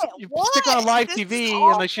nervous. You stick on live TV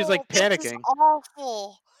and like she's like panicking. This is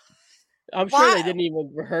awful. I'm sure they didn't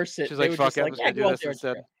even rehearse it. She's like, "Fuck it, I'm just gonna do this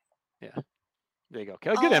instead." Yeah, there you go.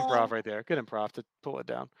 Good improv right there. Good improv to pull it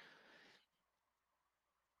down.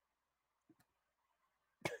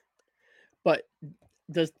 But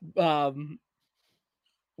does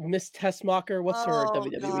Miss Tessmacher, what's her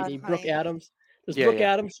WWE name? Brooke Adams. Does Brooke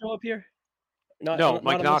Adams show up here? No,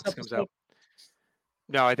 Mike Knox comes out.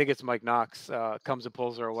 No, I think it's Mike Knox comes and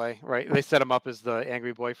pulls her away. Right? They set him up as the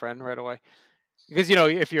angry boyfriend right away. Because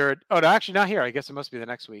if you're no, actually not here. I guess it must be the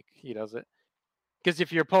next week he does it. Because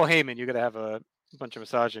if you're Paul Heyman, you got to have a bunch of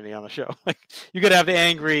misogyny on the show. Like you got to have the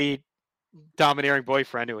angry, domineering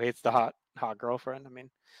boyfriend who hates the hot girlfriend. I mean,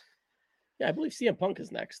 yeah, I believe CM Punk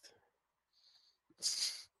is next.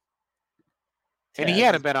 And he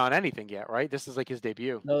hadn't been on anything yet, right? This is like his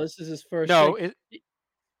debut. No, this is his first. No,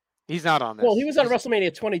 he's not on this. Well, he was on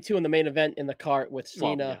WrestleMania 22 in the main event in the cart with Cena.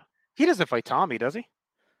 Well, yeah. He doesn't fight Tommy, does he?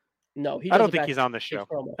 No, I don't think he's on the show.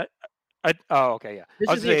 Oh, okay, yeah.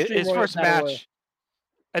 His first match.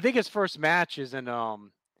 I think his first match is in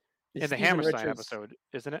the Hammerstein episode,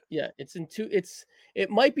 isn't it? Yeah, it's in two. It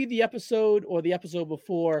might be the episode or the episode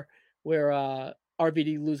before where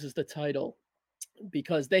RVD loses the title,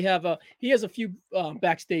 because he has a few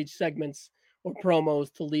backstage segments or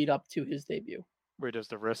promos to lead up to his debut. Where he does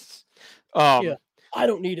the wrists. Yeah. I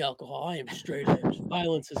don't need alcohol. I am straight edge.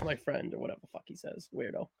 Violence is my friend, or whatever the fuck he says.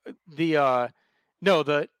 Weirdo. The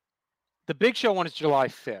Big Show one is July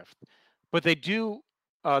 5th, but they do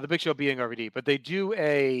the Big Show beating RVD, but they do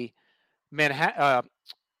a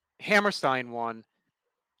Hammerstein one,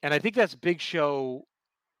 and I think that's Big Show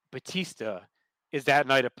Batista is that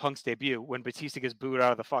night of Punk's debut when Batista gets booed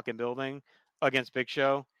out of the fucking building against Big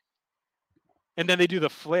Show. And then they do the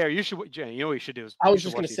Flair. You should, Jenny, you know what you should do? I was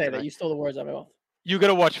just going to say that. You stole the words out of my mouth. You got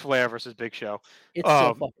to watch Flair versus Big Show. It's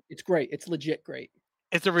so fucking, it's great. It's legit great.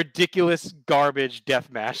 It's a ridiculous garbage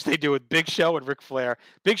death match they do with Big Show and Ric Flair.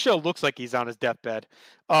 Big Show looks like he's on his deathbed.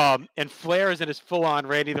 And Flair is in his full-on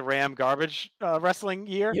Randy the Ram garbage wrestling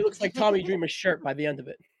gear. He looks like Tommy Dreamer's shirt by the end of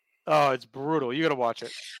it. Oh, it's brutal. You got to watch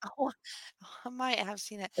it. Oh, I might have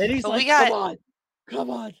seen it. And he's like,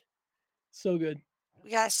 come on. So good.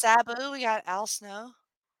 We got Sabu. We got Al Snow.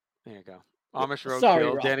 There you go. Amish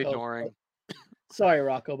Roadkill, Danny Rocco, Doring. Sorry,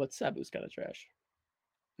 Rocco, but Sabu's kind of trash.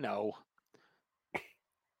 No.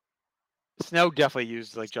 Snow definitely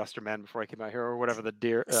used like Juster Men before I came out here, or whatever the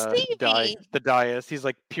dye is. He's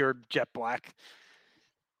like pure jet black.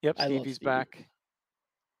 Yep, Stevie's back.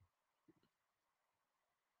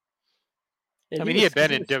 And I mean, he had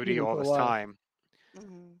been in WWE all this time.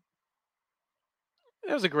 Mm-hmm.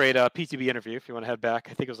 It was a great PTB interview. If you want to head back,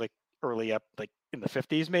 I think it was like early up, like in the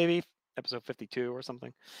 50s, maybe episode 52 or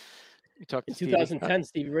something. We talked in 2010.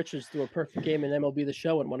 Stevie Richards threw a perfect game in MLB The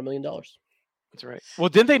Show and won $1 million. That's right. Well,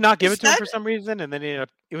 didn't they not give it to him for some reason? And then it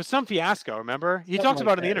was some fiasco. Remember, he talks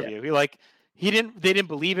about it in the interview. Yeah. They didn't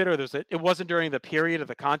believe it, or it wasn't during the period of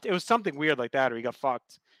the content. It was something weird like that, or he got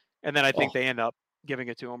fucked. And then I think they end up giving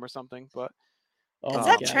it to him or something. But is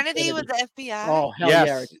that Trinity with the FBI? Oh hell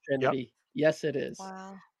yeah, it's Trinity. Yep. Yes, it is.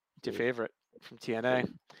 Wow. It's your favorite from TNA.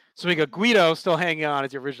 So we got Guido still hanging on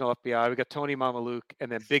as the original FBI. We got Tony Mamaluke and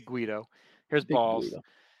then Big Guido. Here's Big Balls. Guido.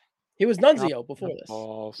 He was Nunzio before this.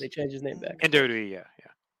 Balls. They changed his name back. And WWE, yeah.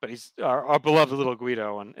 But he's our beloved little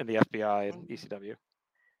Guido in the FBI and ECW.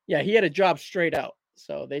 Yeah, he had a job straight out.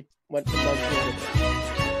 So they went from Nunzio.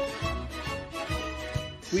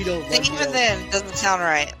 Guido. Even then, doesn't sound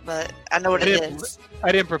right, but I know what it is.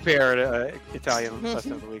 I didn't prepare Italian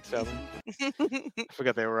lesson of the week 7. I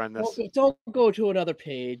forgot they were on this. Don't go to another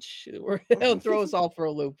page. They'll throw us all for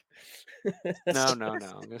a loop. No. I'm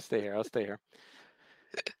gonna stay here. I'll stay here.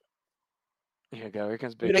 Here you go. Here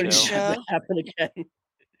comes Big Show. Have that happen again.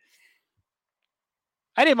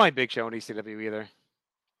 I didn't mind Big Show in ECW either.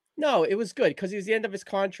 No, it was good because he was the end of his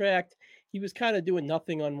contract. He was kind of doing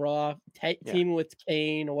nothing on Raw, teaming with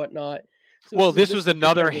Kane or whatnot. So this was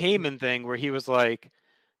another Heyman thing where he was like,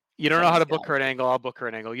 you don't know how to book Kurt Angle, I'll book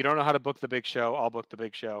Kurt Angle. You don't know how to book the Big Show, I'll book the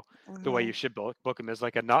Big Show. Mm-hmm. The way you should book him is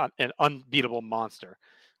like an unbeatable monster,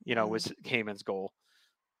 was Heyman's goal.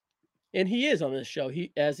 And he is on this show,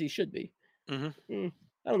 as he should be. Mm-hmm.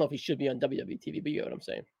 I don't know if he should be on WWE TV, but you know what I'm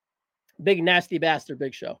saying. Big nasty bastard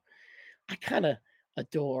Big Show. I kind of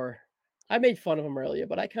adore. I made fun of him earlier,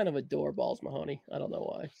 but I kind of adore Balls Mahoney. I don't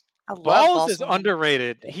know why. Balls is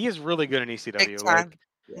underrated. He is really good in ECW.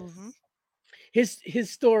 Mm-hmm. His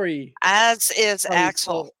story, as is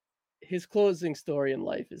Axel. His closing story in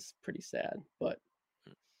life is pretty sad, but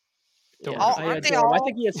I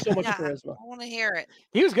think he has so much charisma. I want to hear it.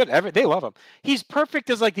 He was good. They love him. He's perfect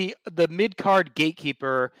as like the mid card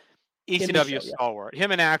gatekeeper. ECW stalwart.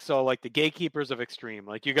 Him and Axel, like the gatekeepers of Extreme.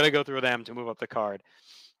 Like you got to go through them to move up the card.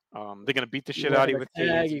 They're gonna beat the shit out of you with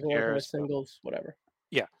tags, you can work with singles, whatever.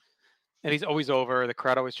 Yeah, and he's always over. The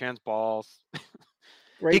crowd always chants Balls.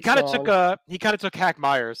 He kind of took Hack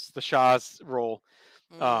Myers, the Shaw's role.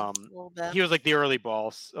 He was like the early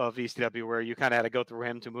Balls of ECW, where you kind of had to go through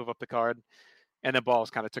him to move up the card, and then Balls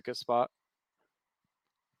kind of took his spot.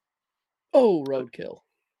 Oh, roadkill.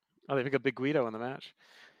 Oh, they pick up Big Guido in the match.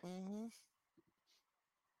 Mm-hmm.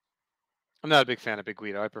 I'm not a big fan of Big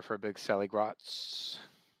Guido. I prefer Big Sally Grotz.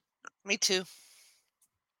 Me too.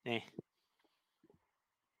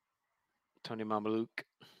 Tony Mamaluke.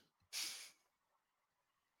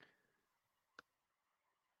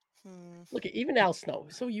 Look at even Al Snow.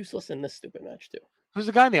 So useless in this stupid match too. Who's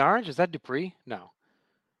the guy in the orange? Is that Dupree? No.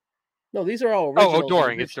 No, these are all originals. Oh,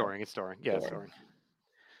 Doring. It's Doring. It's Doring. Yeah, it's Doring.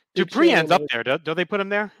 Dupree ends up there. Don't they put him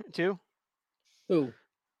there too? Who?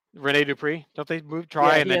 Rene Dupree. Don't they move? He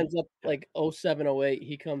ends up like 07, 08.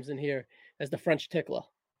 He comes in here as the French tickler.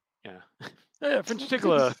 Yeah, French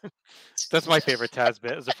tickler. That's my favorite Taz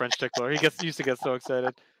bit. Is a French tickler. He used to get so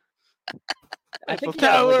excited. I think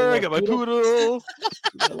tower. I got my poodle.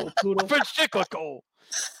 Poodle. French tickler goal.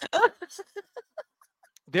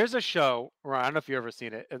 There's a show, Ron, I don't know if you've ever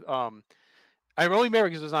seen it. I only remember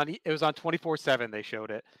because it was on 24/7. They showed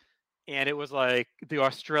it, and it was like the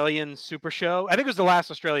Australian Super Show. I think it was the last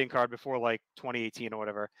Australian card before like 2018 or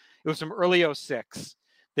whatever. It was from early 06.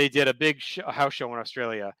 They did a big house show in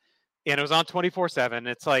Australia, and it was on 24/7.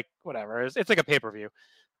 It's like whatever. It's like a pay-per-view.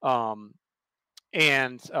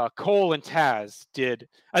 And Cole and Taz did.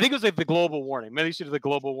 I think it was like the Global Warning. Maybe they used to do the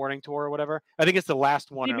Global Warning tour or whatever. I think it's the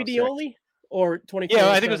last one. DVD only. Or 24/7? Yeah,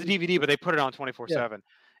 I think it was a DVD, but they put it on 24/7. Yeah.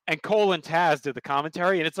 And Cole and Taz did the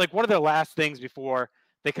commentary, and it's like one of their last things before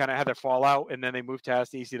they kind of had their fallout, and then they moved Taz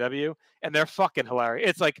to ECW, and they're fucking hilarious.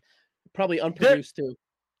 It's like probably unproduced too.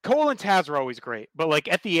 Cole and Taz were always great, but like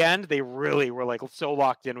at the end, they really were like so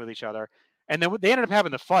locked in with each other, and then they ended up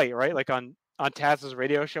having the fight, right? Like on Taz's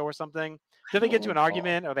radio show or something. Did they get to an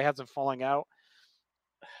argument, or they had some falling out?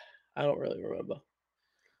 I don't really remember.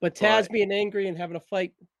 But Taz being angry and having a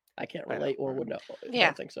fight. I can't relate or would know. Yeah. I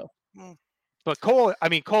don't think so. But Cole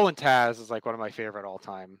and Taz is like one of my favorite all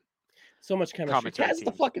time. So much chemistry. Taz is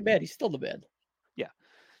the fucking bad. He's still the bad. Yeah.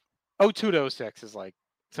 02 to 06 is like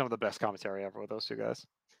some of the best commentary ever with those two guys.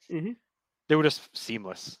 Mm-hmm. They were just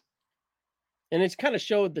seamless. And it's kind of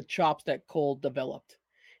showed the chops that Cole developed.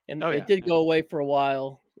 And it did go away for a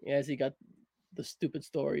while as he got the stupid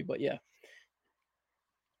story. But yeah.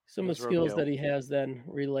 Some of the skills that he has then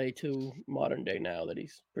relay to modern day now that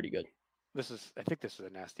he's pretty good. I think this is a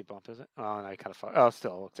nasty bump, is it? Oh, and I kind of oh,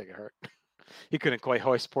 still looks like it hurt. He couldn't quite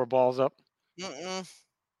hoist poor balls up.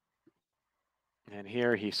 And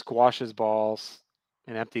here he squashes balls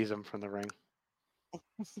and empties them from the ring.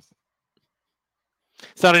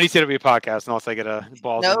 It's not an ECW podcast unless I get a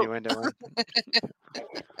balls innuendo.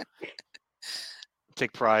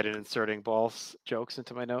 Take pride in inserting balls jokes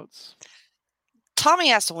into my notes. Tommy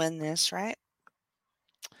has to win this, right?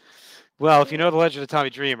 Well, if you know the legend of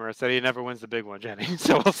Tommy Dreamer, it's that he never wins the big one, Jenny.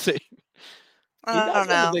 So we'll see. I don't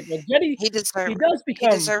know. Jenny, he does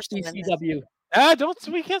become ECW.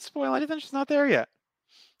 We can't spoil anything. She's not there yet.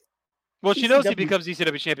 Well, she knows he becomes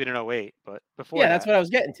ECW champion in 08, but before that's what I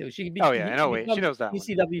was getting to. In 08. She knows that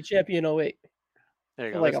ECW champion in 08. There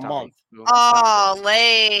you go. For like a month. Oh,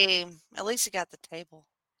 lame. At least he got the table.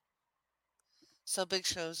 So Big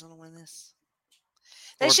Show's going to win this.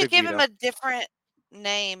 They should give him a different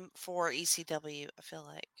name for ECW, I feel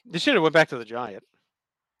like. They should have went back to the Giant.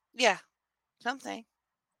 Yeah. Something.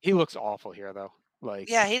 He looks awful here, though.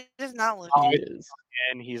 Like, yeah, he does not look good.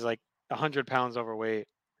 And he's like 100 pounds overweight.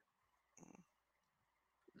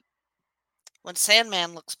 When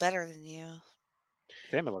Sandman looks better than you.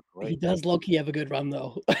 Sandman looks great. He does low-key have a good run,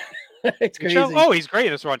 though. It's crazy. He's great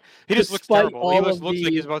in this run. He just looks terrible. He looks like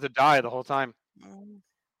he's about to die the whole time.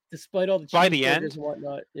 Despite all the by the end and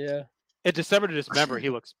whatnot, yeah. In December to Dismember, he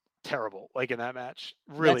looks terrible. Like in that match,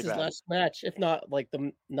 really bad. That's his last match, if not like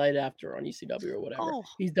the night after on ECW or whatever. Oh.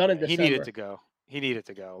 He's done in December. He needed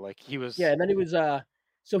to go. Like he was. Yeah, and then he was.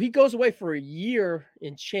 So he goes away for a year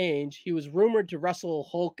and change. He was rumored to wrestle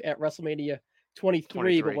Hulk at WrestleMania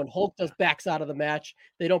 23, but when Hulk backs out of the match,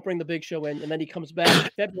 they don't bring the Big Show in, and then he comes back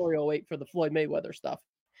in February 08 for the Floyd Mayweather stuff.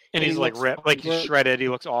 And he's like ripped, like he's shredded. He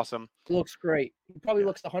looks awesome. He looks great. He probably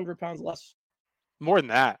looks 100 pounds less. More than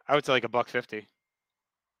that, I would say like $150,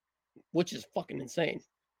 which is fucking insane.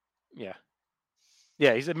 Yeah,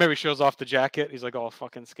 yeah. Maybe shows off the jacket. He's like all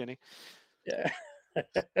fucking skinny. Yeah.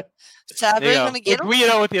 Sabu gonna get him?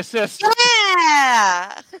 Guido with the assist.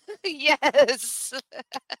 Yeah. Yes.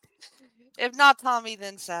 If not Tommy,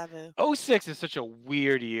 then Sabu. 06 is such a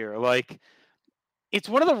weird year. Like. It's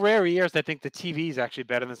one of the rare years I think the TV is actually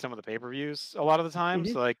better than some of the pay-per-views a lot of the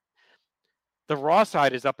times. Mm-hmm. Like the Raw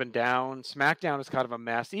side is up and down. SmackDown is kind of a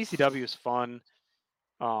mess. ECW is fun.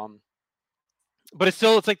 But it's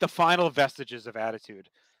like the final vestiges of Attitude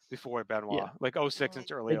before Benoit. Yeah. Like 06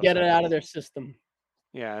 into early 07. They get it out of their system.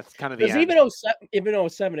 Yeah, it's kind of the Because end. even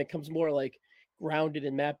 07, it comes more like grounded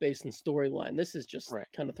in map based and storyline. This is just Right.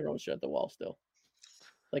 kind of throwing shit at the wall still.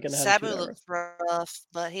 Like an Sabu attitude era. looks rough,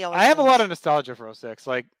 but he always I have a lot does. of nostalgia for 06.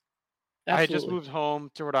 Like, I had just Absolutely. moved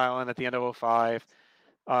home to Rhode Island at the end of 05.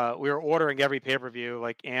 We were ordering every pay-per-view.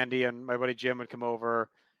 Like, Andy and my buddy Jim would come over.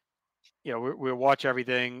 You know, we would watch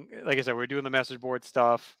everything. Like I said, we were doing the message board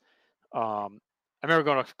stuff. I remember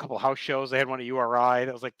going to a couple house shows. They had one at URI.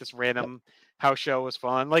 That was like this random house show. It was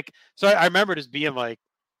fun. Like, so I remember just being like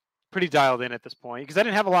pretty dialed in at this point because I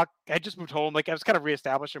didn't have a lot. I just moved home. Like, I was kind of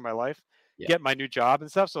reestablishing my life, getting my new job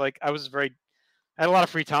and stuff. So like, I had a lot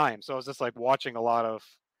of free time. So I was just like watching a lot of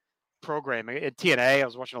programming at TNA. I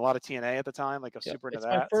was watching a lot of TNA at the time. Like, I was super into It's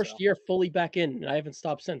that. my first year fully back in, and I haven't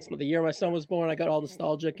stopped since. The year my son was born, I got all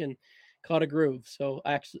nostalgic and caught a groove. So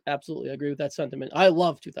I absolutely agree with that sentiment. I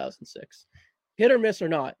love 2006. Hit or miss or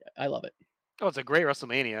not, I love it. Oh, it's a great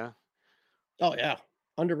WrestleMania. Oh, yeah.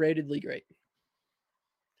 Underratedly great.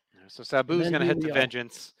 So Sabu's going to head to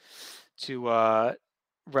Vengeance to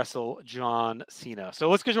wrestle John Cena. So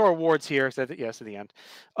let's get to our awards here. So yes, at the end.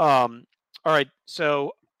 All right.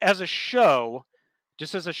 So as a show,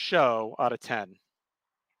 just as a show, out of 10.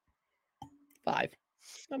 5.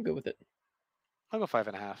 I'm good with it. I'll go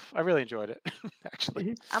 5.5. I really enjoyed it,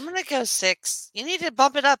 actually. I'm gonna go 6. You need to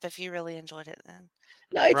bump it up if you really enjoyed it. Then.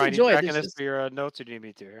 No, I Ryan, enjoyed you tracking this for your notes, or do you need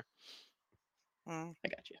me to here? I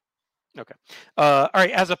got you. Okay. All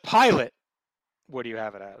right. As a pilot, what do you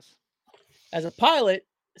have it as? As a pilot,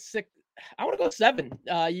 6. I want to go 7.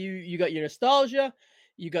 You got your nostalgia,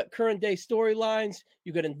 you got current day storylines,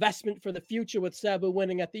 you got investment for the future with Sabu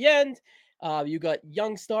winning at the end. You got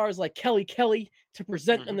young stars like Kelly to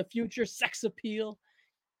present in the future, sex appeal.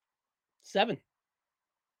 7.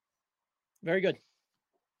 Very good.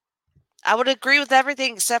 I would agree with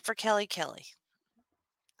everything except for Kelly,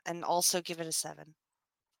 and also give it a 7.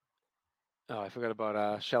 Oh, I forgot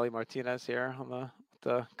about Shelly Martinez here on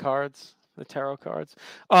the cards, the tarot cards.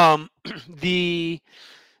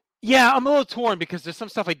 Yeah, I'm a little torn because there's some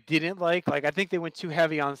stuff I didn't like. Like, I think they went too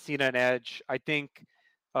heavy on Cena and Edge. I think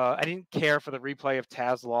I didn't care for the replay of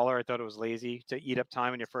Taz Lawler. I thought it was lazy to eat up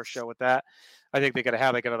time in your first show with that. I think they could have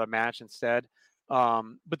had like another match instead.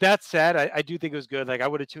 But that said, I do think it was good. Like, I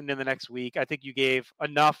would have tuned in the next week. I think you gave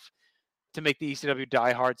enough to make the ECW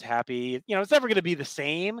diehards happy. You know, it's never going to be the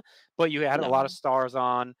same, but you had a lot of stars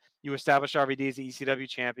on. You established RVD as the ECW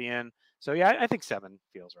champion. So yeah, I think 7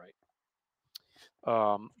 feels right.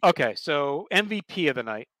 Okay, so MVP of the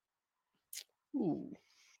night. Ooh.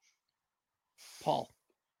 Paul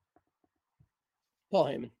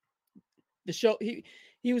Heyman. The show, he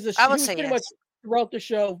was pretty much throughout the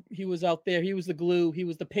show. He was out there. He was the glue. He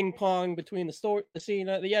was the ping pong between the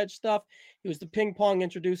Cena, the Edge stuff. He was the ping pong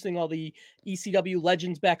introducing all the ECW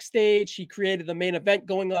legends backstage. He created the main event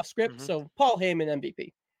going off script. So Paul Heyman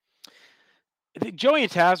MVP. I think Joey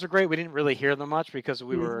and Taz were great. We didn't really hear them much because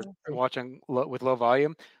we were watching with low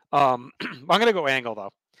volume. I'm gonna go Angle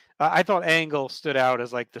though. I thought Angle stood out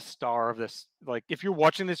as like the star of this. Like, if you're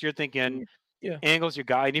watching this, you're thinking Angle's your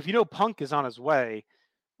guy, and if you know Punk is on his way,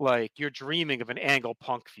 like, you're dreaming of an Angle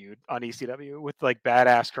Punk feud on ECW with like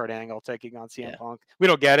badass Kurt Angle taking on CM Punk. We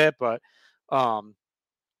don't get it, but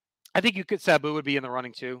I think Sabu would be in the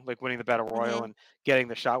running too, like winning the Battle Royal and getting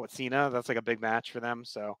the shot with Cena. That's like a big match for them.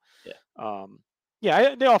 So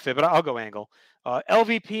they all fit, but I'll go Angle.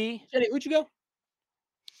 LVP. Jenny, who'd you go?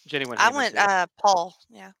 Jenny went. I went Paul.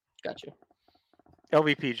 Yeah. Got you.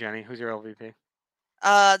 LVP, Jenny. Who's your LVP?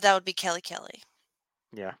 That would be Kelly.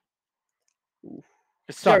 Yeah. Ooh.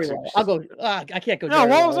 It sucks. I'll go. I can't go. No,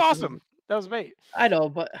 that was awesome. That was great. I know,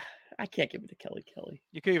 but I can't give it to Kelly.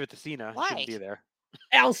 You could give it to Cena. Why? Shouldn't be there.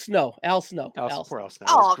 Al Snow. Poor Al Snow.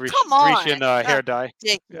 Oh, come on. Grecian hair dye.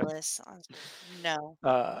 Ridiculous. Yeah.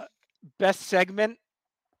 No. Best segment.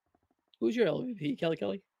 Who's your LVP?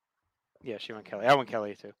 Kelly? Yeah, she went Kelly. I went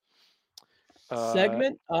Kelly too.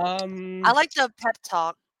 Segment. I like the pep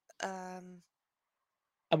talk.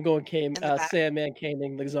 I'm going Sandman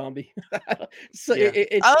caning the zombie. So yeah.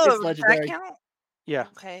 it's legendary. That count? Yeah.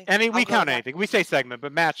 Okay. And we count anything. We say segment,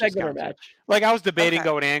 but match is count. Like, I was debating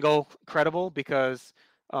going Angle credible because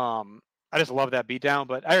I just love that beatdown,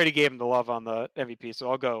 but I already gave him the love on the MVP, so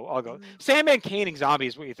I'll go. Sandman caning zombie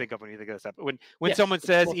is what you think of when you think of this episode. When someone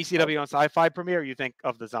says ECW on Sci Fi premiere, you think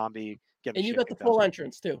of the zombie getting. And you got the full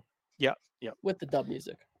entrance too. Yeah. With the dub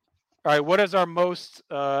music. All right, what is our most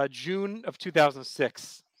June of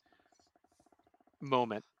 2006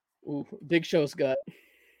 moment? Ooh, Big Show's got.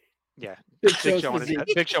 Yeah, Big Show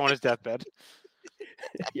on his deathbed.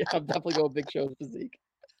 Yeah, I'm definitely going Big Show's physique.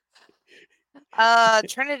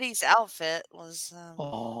 Trinity's outfit was.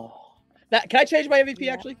 That can I change my MVP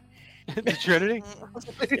actually? The Trinity?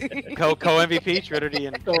 Co-MVP, Trinity,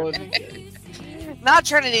 and not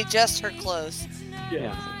Trinity, just her clothes.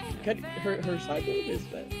 Yeah. Her side move is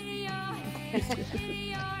that.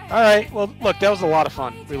 All right. Well, look, that was a lot of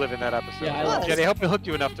fun reliving that episode. Yeah, Jenny, I hope it hooked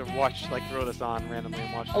you enough to watch, like, throw this on randomly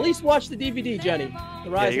and watch it. At least watch the DVD, Jenny.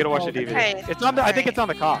 Yeah, you gotta watch the DVD. Okay. It's on the. I think it's on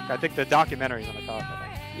the Cock. I think the documentary's on the Cock.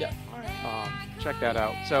 I think. Yeah. Check that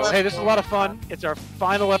out. So, hey, this is a lot of fun. It's our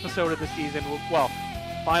final episode of the season. Well,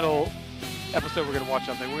 final episode we're going to watch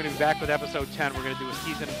something. We're going to be back with episode 10. We're going to do a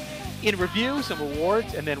season in review, some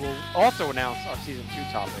awards, and then we'll also announce our season 2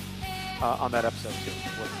 topic on that episode too.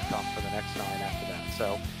 What's to come for the next 9 after that.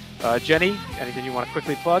 So, Jenny, anything you want to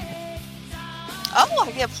quickly plug? Oh,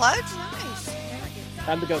 I get plugs? Nice.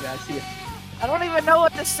 Time to go, guys. See you. I don't even know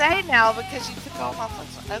what to say now because you took all my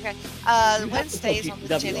plugs. Okay. Wednesdays on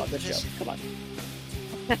the Jenny position. Come on.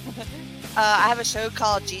 I have a show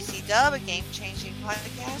called GC Dub, a game-changing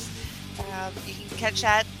podcast. You can catch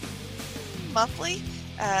that monthly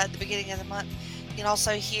at the beginning of the month. You can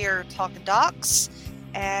also hear Talking Docs,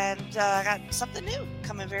 and I got something new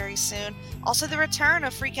coming very soon. Also, the return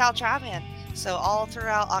of Freak Out Drive-In. So all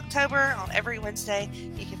throughout October, on every Wednesday,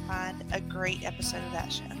 you can find a great episode of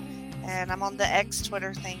that show. And I'm on the X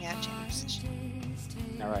Twitter thing at Jenny Position.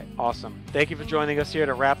 All right, awesome. Thank you for joining us here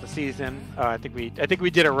to wrap the season. I think we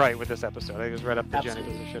did it right with this episode. I think it was right up the Jenny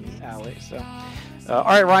Position alley. So, all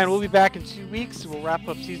right, Ryan, we'll be back in 2 weeks. We'll wrap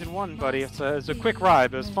up season 1, buddy. It's a quick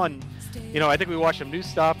ride, but it was fun. You know, I think we watched some new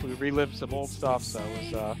stuff. We relived some old stuff. So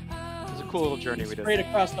it was a cool little journey we did. Straight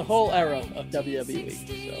across the whole era of WWE.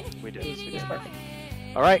 So we did. It was perfect.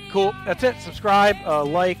 All right, cool. That's it. Subscribe,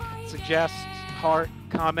 like, suggest, heart,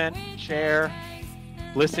 comment, share,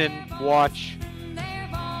 listen, watch.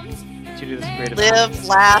 Continue this creative live,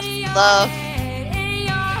 laugh, love.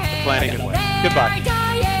 Planning and win. Goodbye.